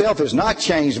 Medicare itself has not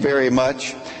changed very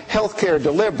much. Healthcare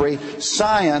delivery,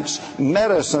 science,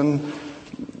 medicine,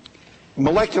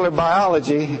 molecular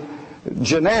biology,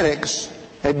 genetics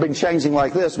have been changing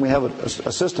like this, and we have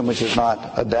a system which is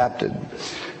not adapted.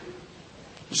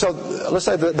 So let's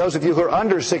say that those of you who are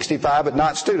under 65 but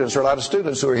not students, there are a lot of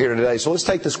students who are here today. So let's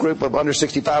take this group of under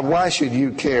 65. Why should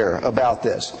you care about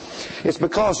this? It's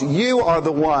because you are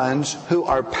the ones who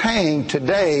are paying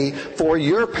today for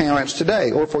your parents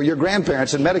today or for your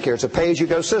grandparents in Medicare. It's a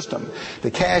pay-as-you-go system.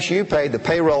 The cash you pay, the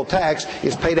payroll tax,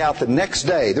 is paid out the next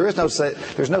day. There's no such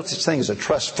thing as a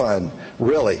trust fund,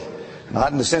 really.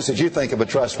 Not in the sense that you think of a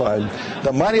trust fund.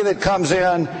 The money that comes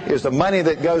in is the money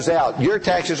that goes out. Your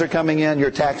taxes are coming in,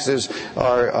 your taxes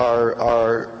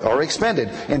are expended.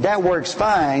 And that works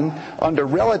fine under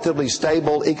relatively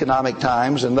stable economic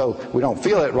times, and though we don't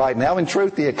feel it right now, in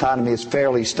truth, the economy is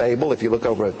fairly stable if you look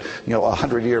over a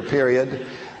 100-year period.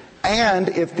 And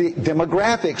if the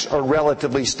demographics are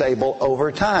relatively stable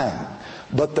over time.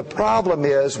 But the problem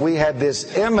is we had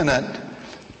this imminent,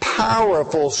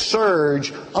 powerful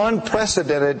surge,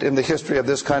 unprecedented in the history of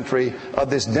this country, of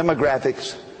this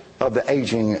demographics of the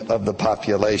aging of the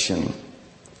population.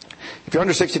 If you're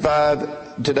under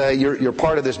 65 today, you're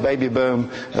part of this baby boom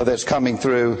that's coming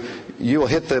through. You will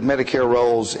hit the Medicare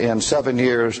rolls in 7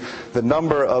 years. The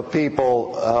number of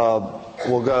people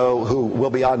who will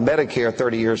be on Medicare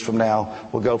 30 years from now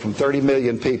will go from 30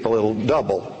 million people, it'll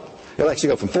double. It'll actually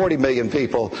go from 40 million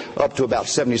people up to about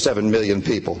 77 million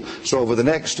people. So over the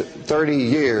next 30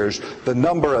 years, the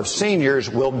number of seniors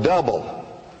will double.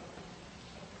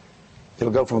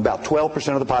 It'll go from about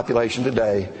 12% of the population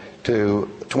today to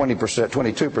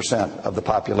 22% of the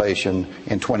population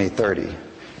in 2030.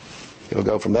 It'll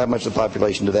go from that much of the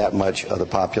population to that much of the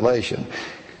population.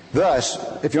 Thus,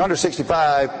 if you're under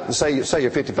 65, say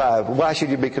you're 55, why should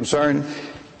you be concerned?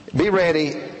 Be ready,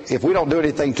 if we don't do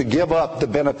anything, to give up the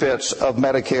benefits of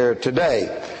Medicare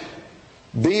today.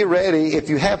 Be ready, if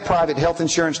you have private health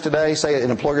insurance today, say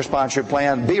an employer-sponsored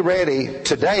plan, be ready,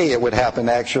 today it would happen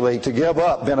actually, to give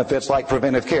up benefits like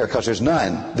preventive care, because there's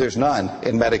none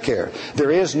in Medicare.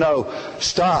 There is no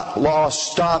stop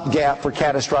gap for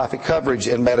catastrophic coverage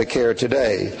in Medicare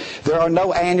today. There are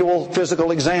no annual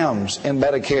physical exams in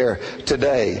Medicare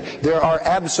today. There are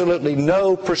absolutely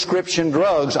no prescription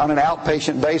drugs on an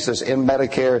outpatient basis in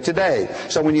Medicare today.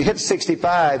 So when you hit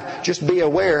 65, just be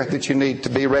aware that you need to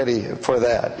be ready for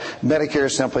that.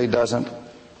 Medicare simply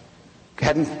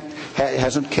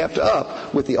hasn't kept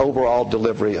up with the overall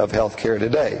delivery of health care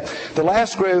today. The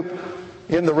last group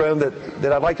in the room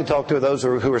that I'd like to talk to are those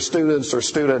who are students or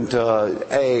student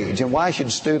age. And why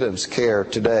should students care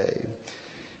today?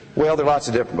 Well, there are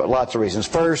lots of reasons.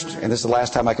 First, and this is the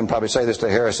last time I can probably say this to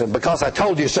Harrison, because I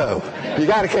told you so. You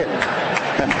got to care.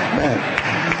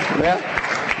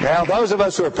 Now, those of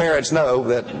us who are parents know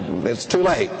that it's too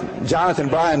late. Jonathan,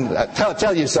 Brian,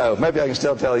 tell you so. Maybe I can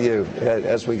still tell you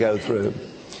as we go through.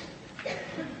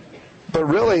 But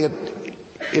really,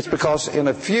 it's because in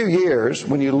a few years,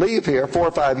 when you leave here, 4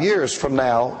 or 5 years from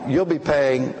now, you'll be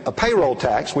paying a payroll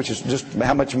tax, which is just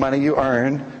how much money you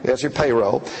earn as your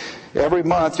payroll. Every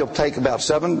month you will take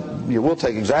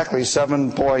exactly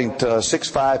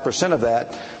 7.65% of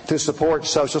that to support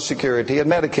Social Security and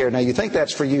Medicare. Now you think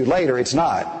that's for you later. It's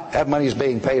not. That money is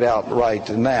being paid out right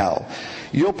now.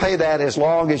 You'll pay that as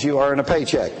long as you earn a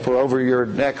paycheck for over your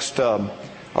next,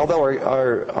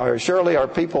 although surely are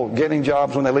people getting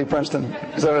jobs when they leave Princeton?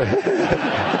 So,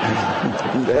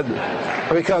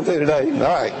 we come through today. All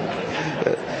right.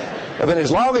 But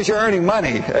as long as you're earning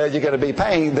money, you're going to be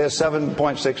paying this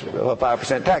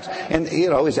 7.65% tax. And,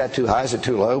 is that too high? Is it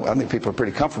too low? I think people are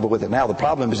pretty comfortable with it now. The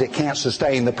problem is it can't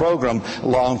sustain the program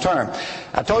long term.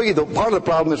 I told you part of the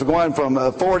problem is we're going from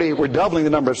we're doubling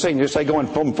the number of seniors, say going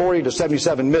from 40 to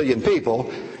 77 million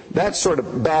people. That's sort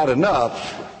of bad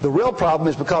enough. The real problem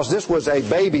is because this was a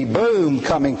baby boom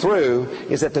coming through,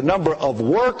 is that the number of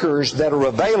workers that are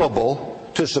available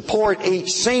to support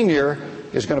each senior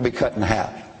is going to be cut in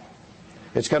half.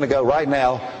 It's going to go right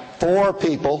now, 4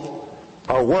 people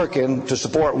are working to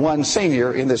support 1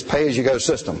 senior in this pay-as-you-go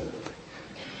system.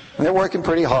 And they're working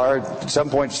pretty hard,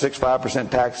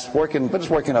 7.65% tax, but it's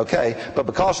working okay. But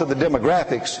because of the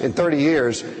demographics, in 30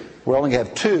 years, we're only going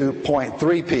to have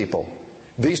 2.3 people.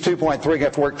 These 2.3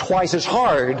 have to work twice as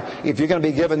hard if you're going to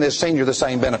be giving this senior the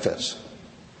same benefits.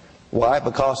 Why?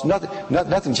 Because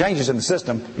nothing changes in the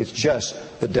system. It's just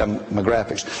the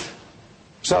demographics.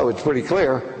 So it's pretty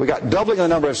clear. We got doubling the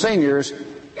number of seniors,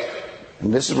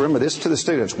 and remember this to the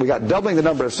students. We got doubling the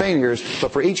number of seniors,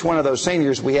 but for each one of those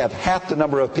seniors, we have half the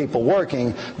number of people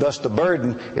working. Thus, the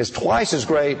burden is twice as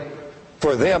great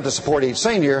for them to support each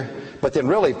senior, but then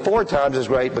really 4 times as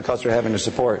great because they're having to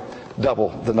support double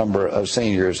the number of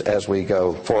seniors as we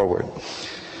go forward.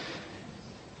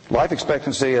 Life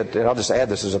expectancy, and I'll just add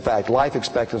this as a fact, life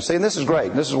expectancy, and this is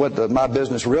great. This is what my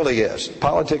business really is.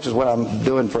 Politics is what I'm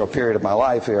doing for a period of my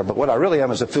life here, but what I really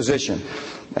am is a physician.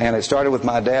 And it started with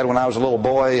my dad when I was a little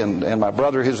boy, and my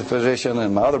brother who's a physician,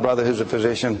 and my other brother who's a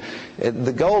physician.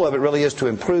 The goal of it really is to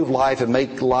improve life and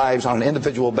make lives on an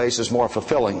individual basis more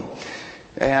fulfilling.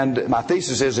 And my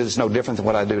thesis is it's no different than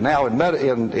what I do now. In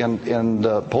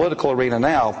the political arena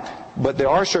now, But there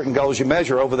are certain goals you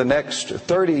measure. Over the next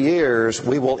 30 years,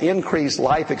 we will increase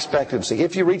life expectancy,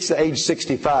 if you reach the age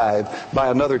 65, by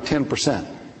another 10%.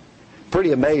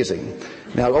 Pretty amazing.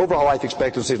 Now, overall life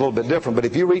expectancy is a little bit different, but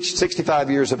if you reach 65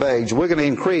 years of age, we're going to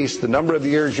increase the number of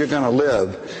years you're going to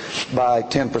live by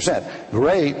 10%.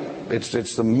 Great.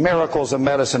 It's the miracles of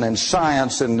medicine and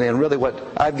science and really what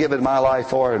I've given my life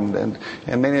for, and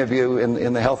many of you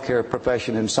in the healthcare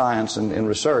profession in science and in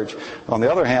research. On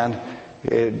the other hand,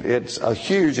 it's a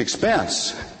huge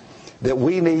expense that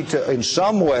we need to in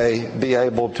some way be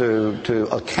able to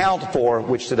account for,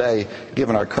 which today,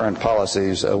 given our current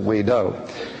policies, we don't.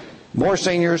 More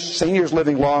seniors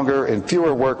living longer, and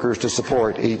fewer workers to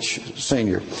support each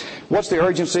senior. What's the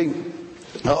urgency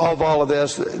of all of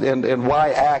this, and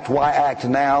why act? Why act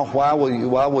now? Why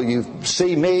will you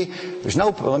see me?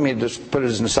 Let me just put it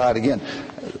as an aside again.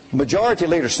 Majority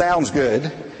leader sounds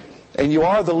good, and you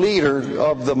are the leader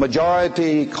of the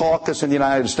majority caucus in the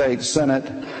United States Senate,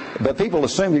 but people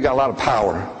assume you got a lot of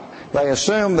power. They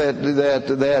assume that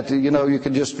you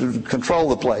can just control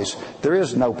the place. There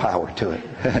is no power to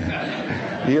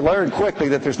it. You learn quickly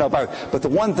that there's no power. But the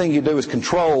one thing you do is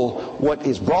control what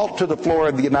is brought to the floor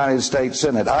of the United States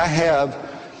Senate.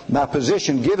 My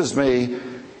position gives me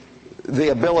the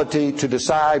ability to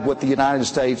decide what the United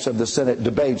States of the Senate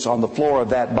debates on the floor of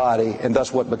that body, and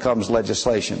thus what becomes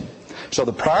legislation. So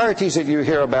the priorities that you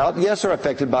hear about, yes, are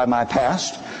affected by my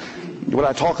past. When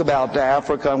I talk about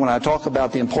Africa, when I talk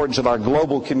about the importance of our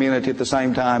global community at the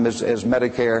same time as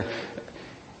Medicare,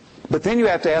 but then you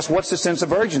have to ask, what's the sense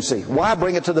of urgency? Why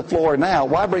bring it to the floor now?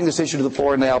 Why bring this issue to the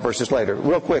floor now versus later?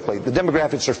 Real quickly, the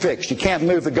demographics are fixed. You can't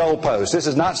move the goalposts. This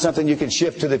is not something you can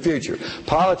shift to the future.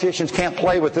 Politicians can't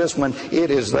play with this one.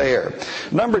 It is there.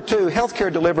 Number two,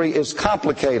 healthcare delivery is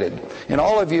complicated. And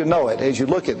all of you know it as you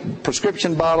look at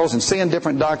prescription bottles and seeing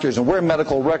different doctors and where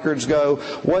medical records go,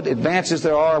 what advances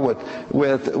there are with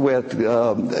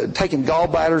taking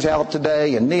gallbladders out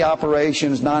today and knee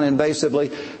operations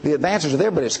non-invasively. The advances are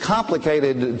there, but it's complicated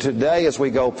today as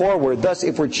we go forward. Thus,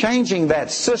 if we're changing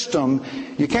that system,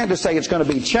 you can't just say it's going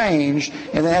to be changed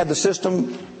and then have the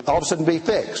system all of a sudden be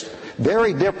fixed.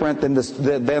 Very different than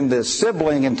the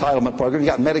sibling entitlement program. You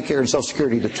got Medicare and Social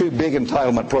Security, the two big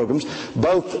entitlement programs.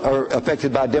 Both are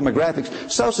affected by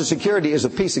demographics. Social Security is a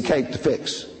piece of cake to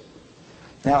fix.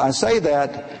 Now, I say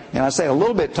that, and I say it a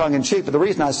little bit tongue-in-cheek, but the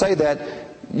reason I say that,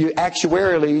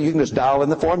 actuarially, you can just dial in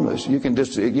the formulas. You can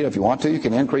just, if you want to, you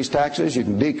can increase taxes, you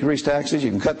can decrease taxes, you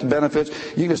can cut the benefits.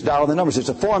 You can just dial in the numbers. It's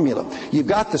a formula. You've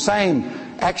got the same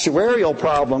actuarial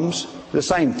problems, the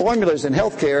same formulas in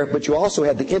healthcare, but you also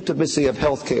have the intimacy of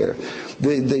healthcare.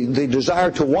 The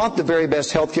desire to want the very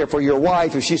best healthcare for your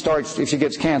wife if she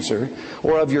gets cancer,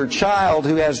 or of your child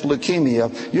who has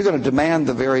leukemia. You're going to demand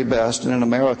the very best, and in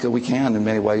America we can in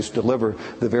many ways deliver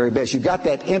the very best. You've got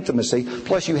that intimacy,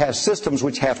 plus you have systems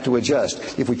which have to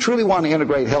adjust. If we truly want to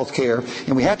integrate healthcare,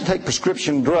 and we have to take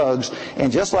prescription drugs,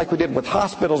 and just like we did with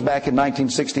hospitals back in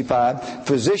 1965,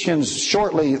 physicians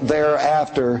shortly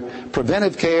thereafter,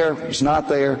 preventive care is not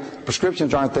there,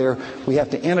 prescriptions aren't there. We have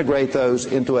to integrate those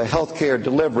into a healthcare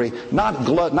delivery,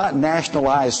 not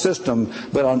nationalized system,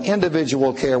 but on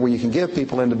individual care where you can give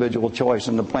people individual choice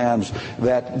in the plans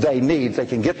that they need. They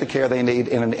can get the care they need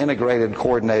in an integrated,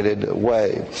 coordinated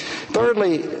way.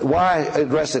 Thirdly, why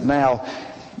address it now?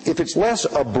 If it's less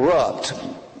abrupt,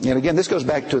 and again, this goes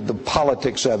back to the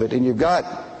politics of it, and you've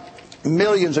got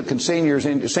millions of seniors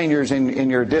in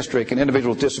your district and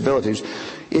individuals with disabilities,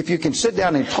 if you can sit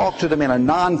down and talk to them in a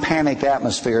non-panicked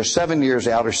atmosphere 7 years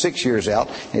out or 6 years out,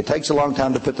 and it takes a long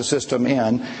time to put the system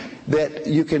in, that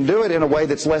you can do it in a way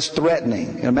that's less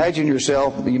threatening. Imagine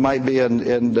yourself, you might be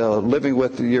living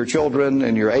with your children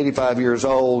and you're 85 years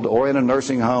old, or in a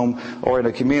nursing home or in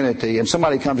a community, and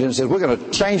somebody comes in and says, we're going to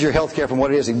change your health care from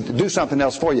what it is and do something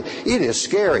else for you. It is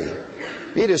scary.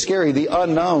 It is scary. The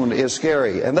unknown is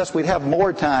scary. And thus we'd have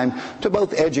more time to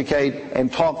both educate and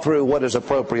talk through what is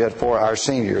appropriate for our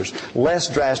seniors.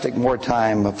 Less drastic, more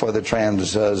time for the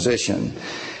transition.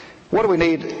 What do we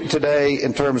need today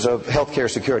in terms of healthcare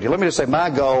security? Let me just say my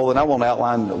goal, and I won't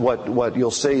outline what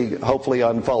you'll see hopefully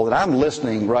unfold. And I'm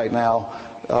listening right now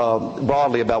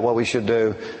broadly about what we should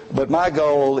do. But my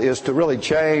goal is to really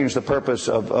change the purpose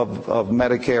of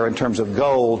Medicare in terms of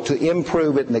goal, to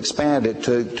improve it and expand it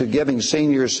to giving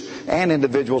seniors and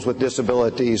individuals with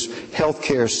disabilities health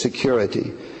care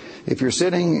security. If you're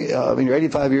sitting, when you're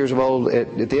 85 years old,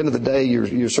 at the end of the day,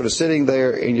 you're sort of sitting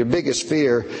there, and your biggest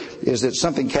fear is that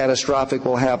something catastrophic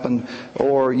will happen,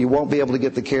 or you won't be able to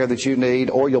get the care that you need,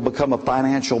 or you'll become a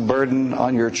financial burden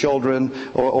on your children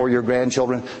or your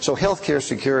grandchildren. So health care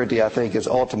security, I think, is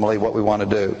ultimately what we want to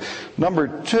do. Number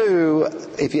two,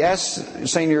 if you ask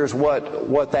seniors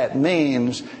what that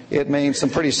means, it means some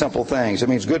pretty simple things. It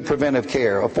means good preventive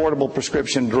care, affordable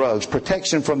prescription drugs,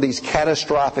 protection from these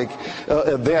catastrophic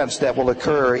events that will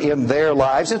occur in their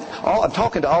lives. I'm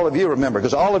talking to all of you, remember,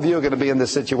 because all of you are going to be in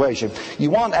this situation.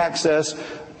 You want access,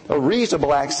 a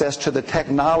reasonable access to the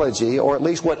technology, or at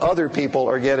least what other people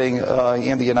are getting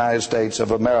in the United States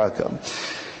of America.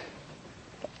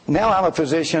 Now I'm a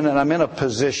physician, and I'm in a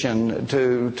position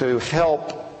to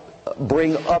help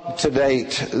bring up to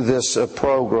date this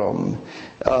program.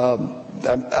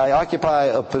 I occupy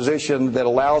a position that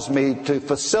allows me to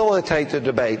facilitate the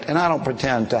debate, and I don't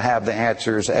pretend to have the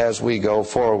answers as we go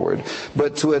forward,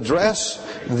 but to address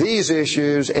these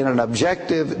issues in an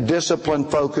objective,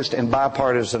 discipline-focused, and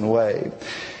bipartisan way.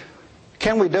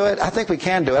 Can we do it? I think we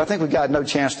can do it. I think we've got no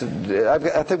chance to.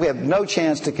 I think we have no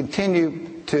chance to continue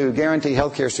to guarantee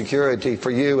health care security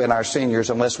for you and our seniors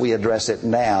unless we address it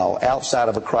now, outside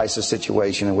of a crisis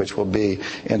situation in which we'll be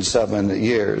in 7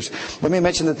 years. Let me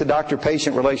mention that the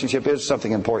doctor-patient relationship is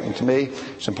something important to me.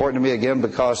 It's important to me, again,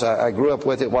 because I grew up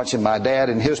with it, watching my dad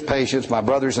and his patients, my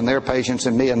brothers and their patients,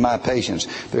 and me and my patients.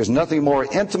 There's nothing more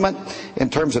intimate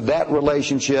in terms of that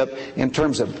relationship, in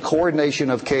terms of coordination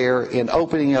of care, in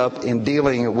opening up, in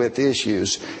dealing with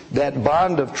issues. That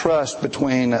bond of trust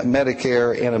between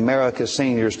Medicare and America's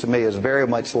seniors, to me, is very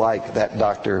much like that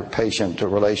doctor-patient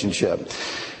relationship.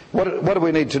 What do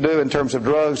we need to do in terms of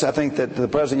drugs? I think that the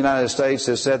President of the United States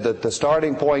has said that the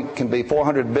starting point can be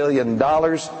 $400 billion.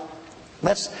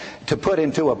 That's to put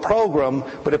into a program,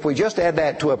 but if we just add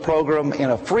that to a program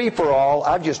in a free-for-all,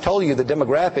 I've just told you the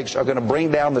demographics are going to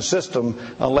bring down the system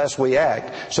unless we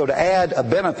act. So to add a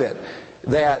benefit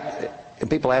that, and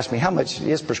people ask me, how much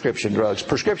is prescription drugs?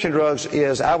 Prescription drugs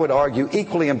is, I would argue,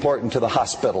 equally important to the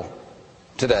hospital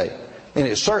today. And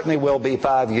it certainly will be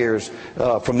 5 years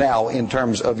from now in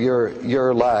terms of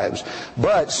your lives.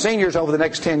 But seniors over the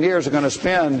next 10 years are going to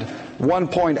spend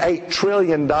 $1.8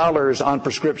 trillion on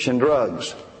prescription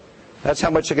drugs. That's how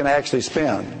much they're going to actually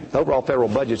spend. The overall federal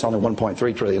budget's only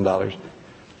 $1.3 trillion.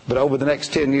 But over the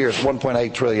next 10 years,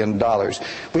 $1.8 trillion.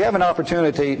 We have an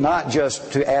opportunity not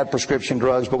just to add prescription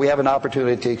drugs, but we have an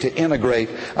opportunity to integrate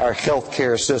our health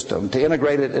care system, to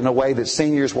integrate it in a way that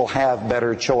seniors will have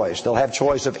better choice. They'll have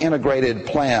choice of integrated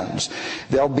plans.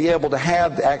 They'll be able to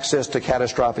have access to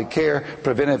catastrophic care,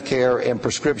 preventive care, and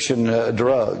prescription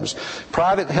drugs.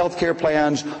 Private health care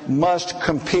plans must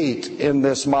compete in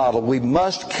this model. We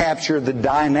must capture the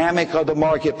dynamic of the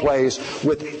marketplace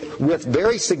with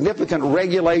very significant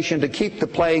regulation to keep the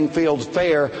playing field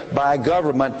fair by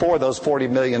government for those 40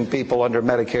 million people under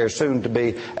Medicare, soon to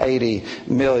be 80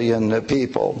 million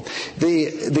people.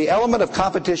 The element of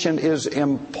competition is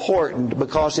important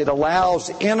because it allows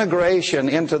integration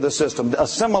into the system,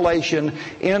 assimilation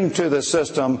into the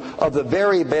system of the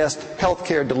very best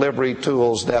healthcare delivery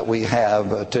tools that we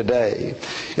have today.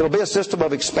 It'll be a system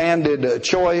of expanded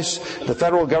choice. The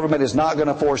federal government is not going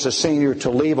to force a senior to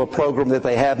leave a program that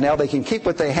they have now. They can keep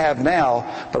what they have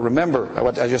now, but remember,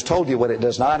 what I just told you, what it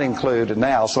does not include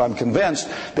now. So I'm convinced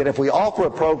that if we offer a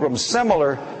program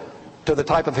similar to the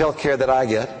type of health care that I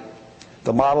get,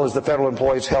 the model is the Federal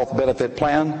Employees Health Benefit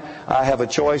Plan. I have a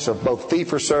choice of both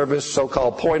fee-for-service,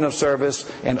 so-called point-of-service,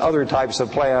 and other types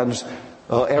of plans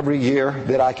every year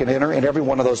that I can enter, and every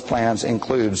one of those plans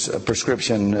includes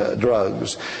prescription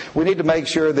drugs. We need to make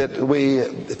sure that we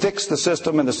fix the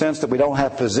system in the sense that we don't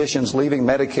have physicians leaving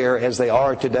Medicare as they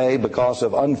are today because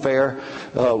of unfair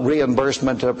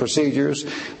reimbursement procedures.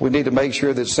 We need to make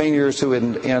sure that seniors who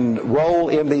enroll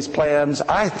in these plans,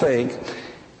 I think,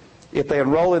 if they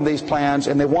enroll in these plans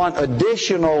and they want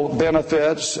additional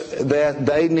benefits, that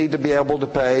they need to be able to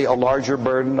pay a larger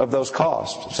burden of those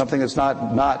costs, something that's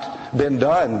not been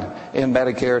done in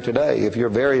Medicare today. If you're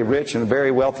very rich and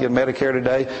very wealthy in Medicare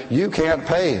today, you can't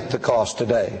pay the cost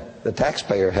today. The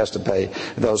taxpayer has to pay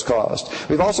those costs.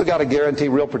 We've also got to guarantee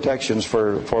real protections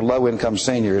for low-income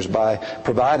seniors by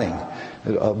providing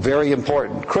very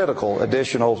important, critical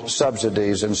additional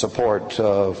subsidies and support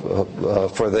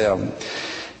for them.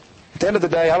 At the end of the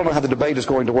day, I don't know how the debate is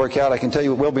going to work out. I can tell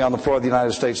you it will be on the floor of the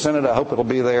United States Senate. I hope it'll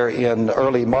be there in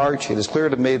early March. It is clear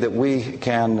to me that we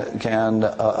can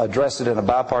address it in a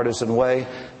bipartisan way.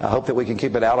 I hope that we can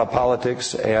keep it out of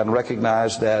politics and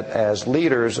recognize that as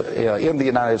leaders in the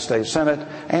United States Senate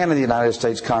and in the United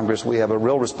States Congress, we have a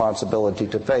real responsibility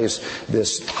to face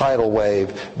this tidal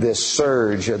wave, this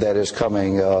surge that is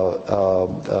coming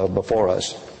before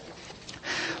us.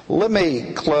 Let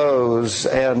me close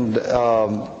and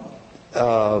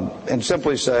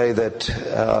simply say that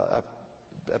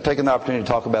I've taken the opportunity to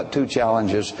talk about two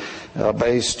challenges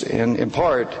based in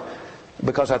part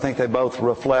because I think they both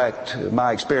reflect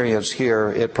my experience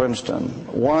here at Princeton.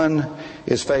 One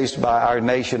is faced by our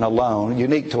nation alone,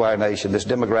 unique to our nation, this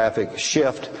demographic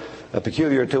shift,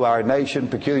 peculiar to our nation,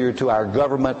 peculiar to our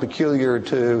government, peculiar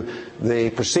to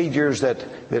the procedures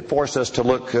that force us to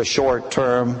look short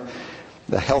term,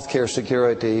 the healthcare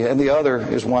security, and the other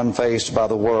is one faced by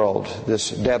the world, this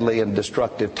deadly and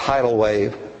destructive tidal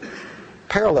wave,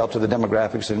 parallel to the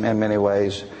demographics in many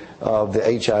ways of the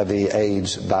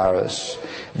HIV/AIDS virus.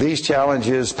 These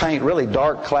challenges paint really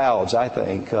dark clouds, I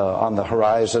think, on the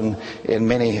horizon in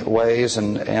many ways,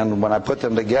 and when I put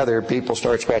them together, people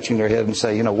start scratching their head and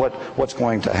say, you know, what's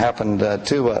going to happen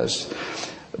to us?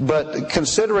 But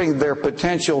considering their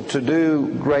potential to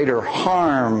do greater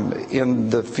harm in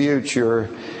the future,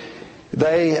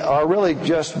 they are really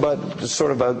just but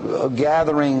sort of a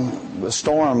gathering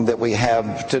storm that we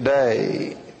have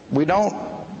today. We don't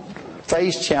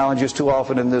face challenges too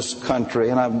often in this country,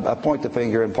 and I point the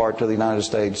finger in part to the United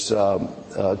States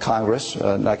Congress,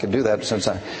 and I can do that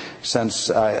since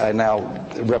I now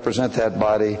represent that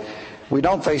body. We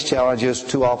don't face challenges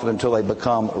too often until they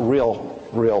become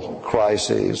real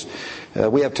crises.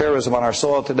 We have terrorism on our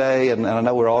soil today, and I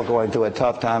know we're all going through a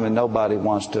tough time, and nobody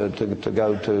wants to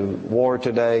go to war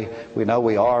today. We know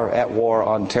we are at war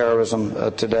on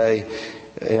terrorism today,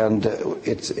 and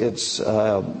it's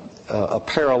a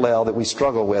parallel that we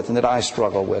struggle with, and that I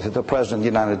struggle with, that the President of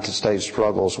the United States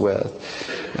struggles with.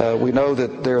 We know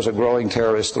that there's a growing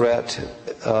terrorist threat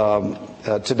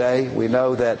today. We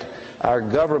know that our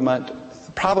government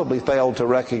probably failed to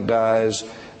recognize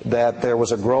that there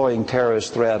was a growing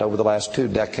terrorist threat over the last 2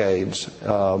 decades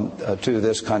to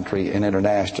this country and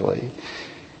internationally.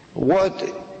 What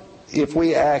if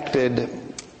we acted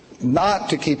not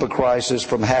to keep a crisis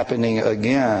from happening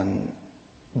again,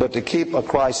 but to keep a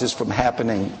crisis from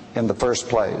happening in the first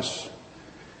place?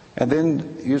 And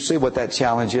then you see what that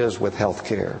challenge is with health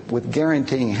care, with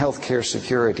guaranteeing health care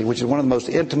security, which is one of the most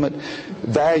intimate,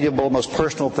 valuable, most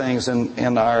personal things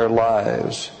in our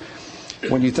lives.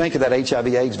 When you think of that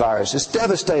HIV/AIDS virus, it's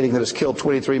devastating that it's killed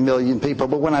 23 million people,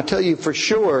 but when I tell you for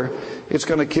sure it's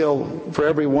going to kill for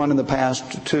every one in the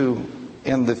past, 2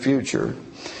 in the future.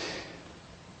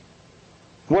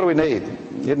 What do we need?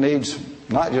 It needs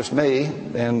not just me,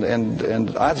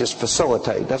 and I just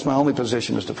facilitate. That's my only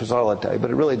position, is to facilitate.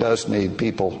 But it really does need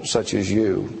people such as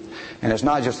you. And it's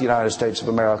not just the United States of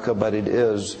America, but it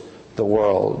is the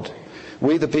world.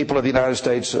 We, the people of the United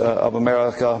States of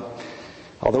America,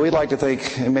 although we'd like to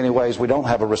think in many ways we don't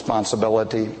have a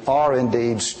responsibility, are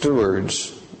indeed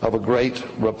stewards of a great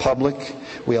republic.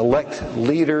 We elect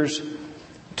leaders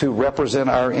to represent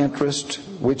our interests,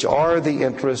 which are the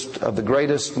interests of the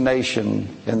greatest nation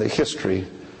in the history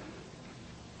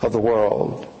of the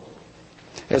world.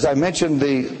 As I mentioned,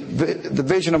 the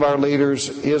vision of our leaders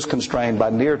is constrained by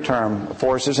near-term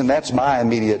forces, and that's my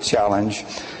immediate challenge.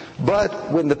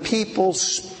 But when the people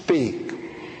speak,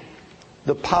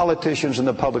 the politicians and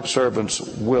the public servants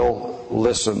will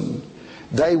listen.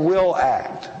 They will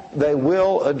act. They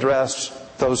will address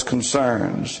those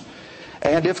concerns.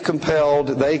 And if compelled,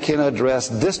 they can address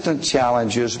distant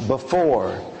challenges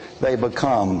before they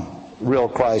become real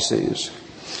crises.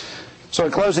 So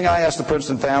in closing, I ask the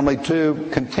Princeton family to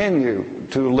continue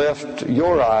to lift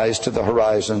your eyes to the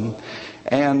horizon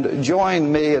and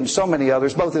join me and so many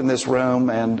others, both in this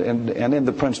room and in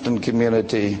the Princeton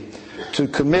community, to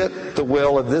commit the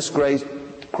will of this great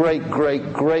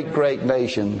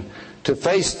nation to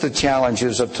face the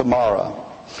challenges of tomorrow.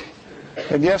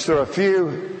 And yes, there are a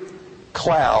few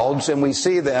clouds, and we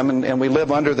see them and we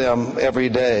live under them every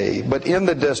day. But in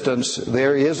the distance,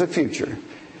 there is a future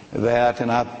that,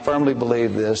 and I firmly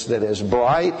believe this, that is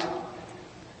bright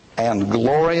and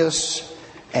glorious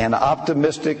and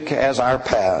optimistic as our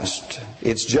past.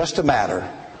 It's just a matter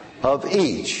of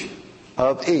each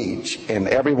and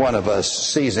every one of us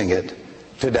seizing it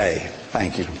today.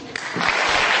 Thank you.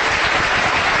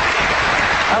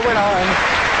 I went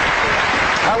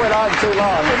on too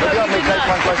long. No, you did not.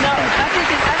 No, I think we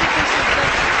should just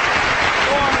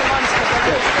go on to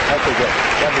lunch. That'd be good.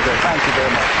 That'd be good. Thank you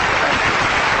very much. Thank you.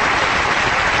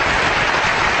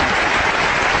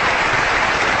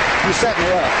 You set me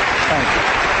up. Thank you.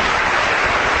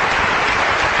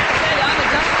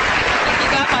 I think you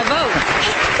got my vote.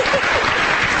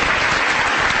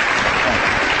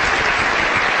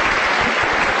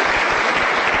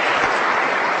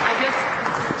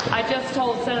 I just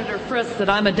told Senator Frist that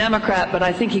I'm a Democrat, but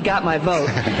I think he got my vote.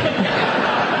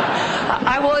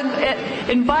 I will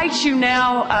invite you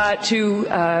now to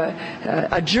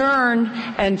adjourn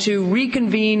and to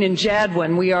reconvene in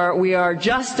Jadwin. We are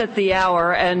just at the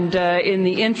hour, and in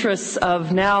the interests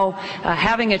of now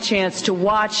having a chance to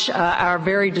watch our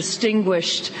very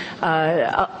distinguished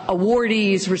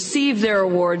awardees receive their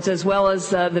awards, as well as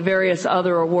the various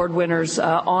other award winners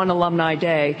on Alumni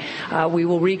Day, we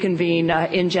will reconvene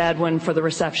in Jadwin for the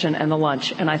reception and the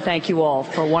lunch. And I thank you all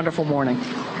for a wonderful morning.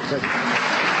 Good.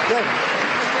 Good.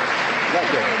 Good.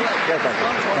 Good.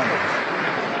 Good.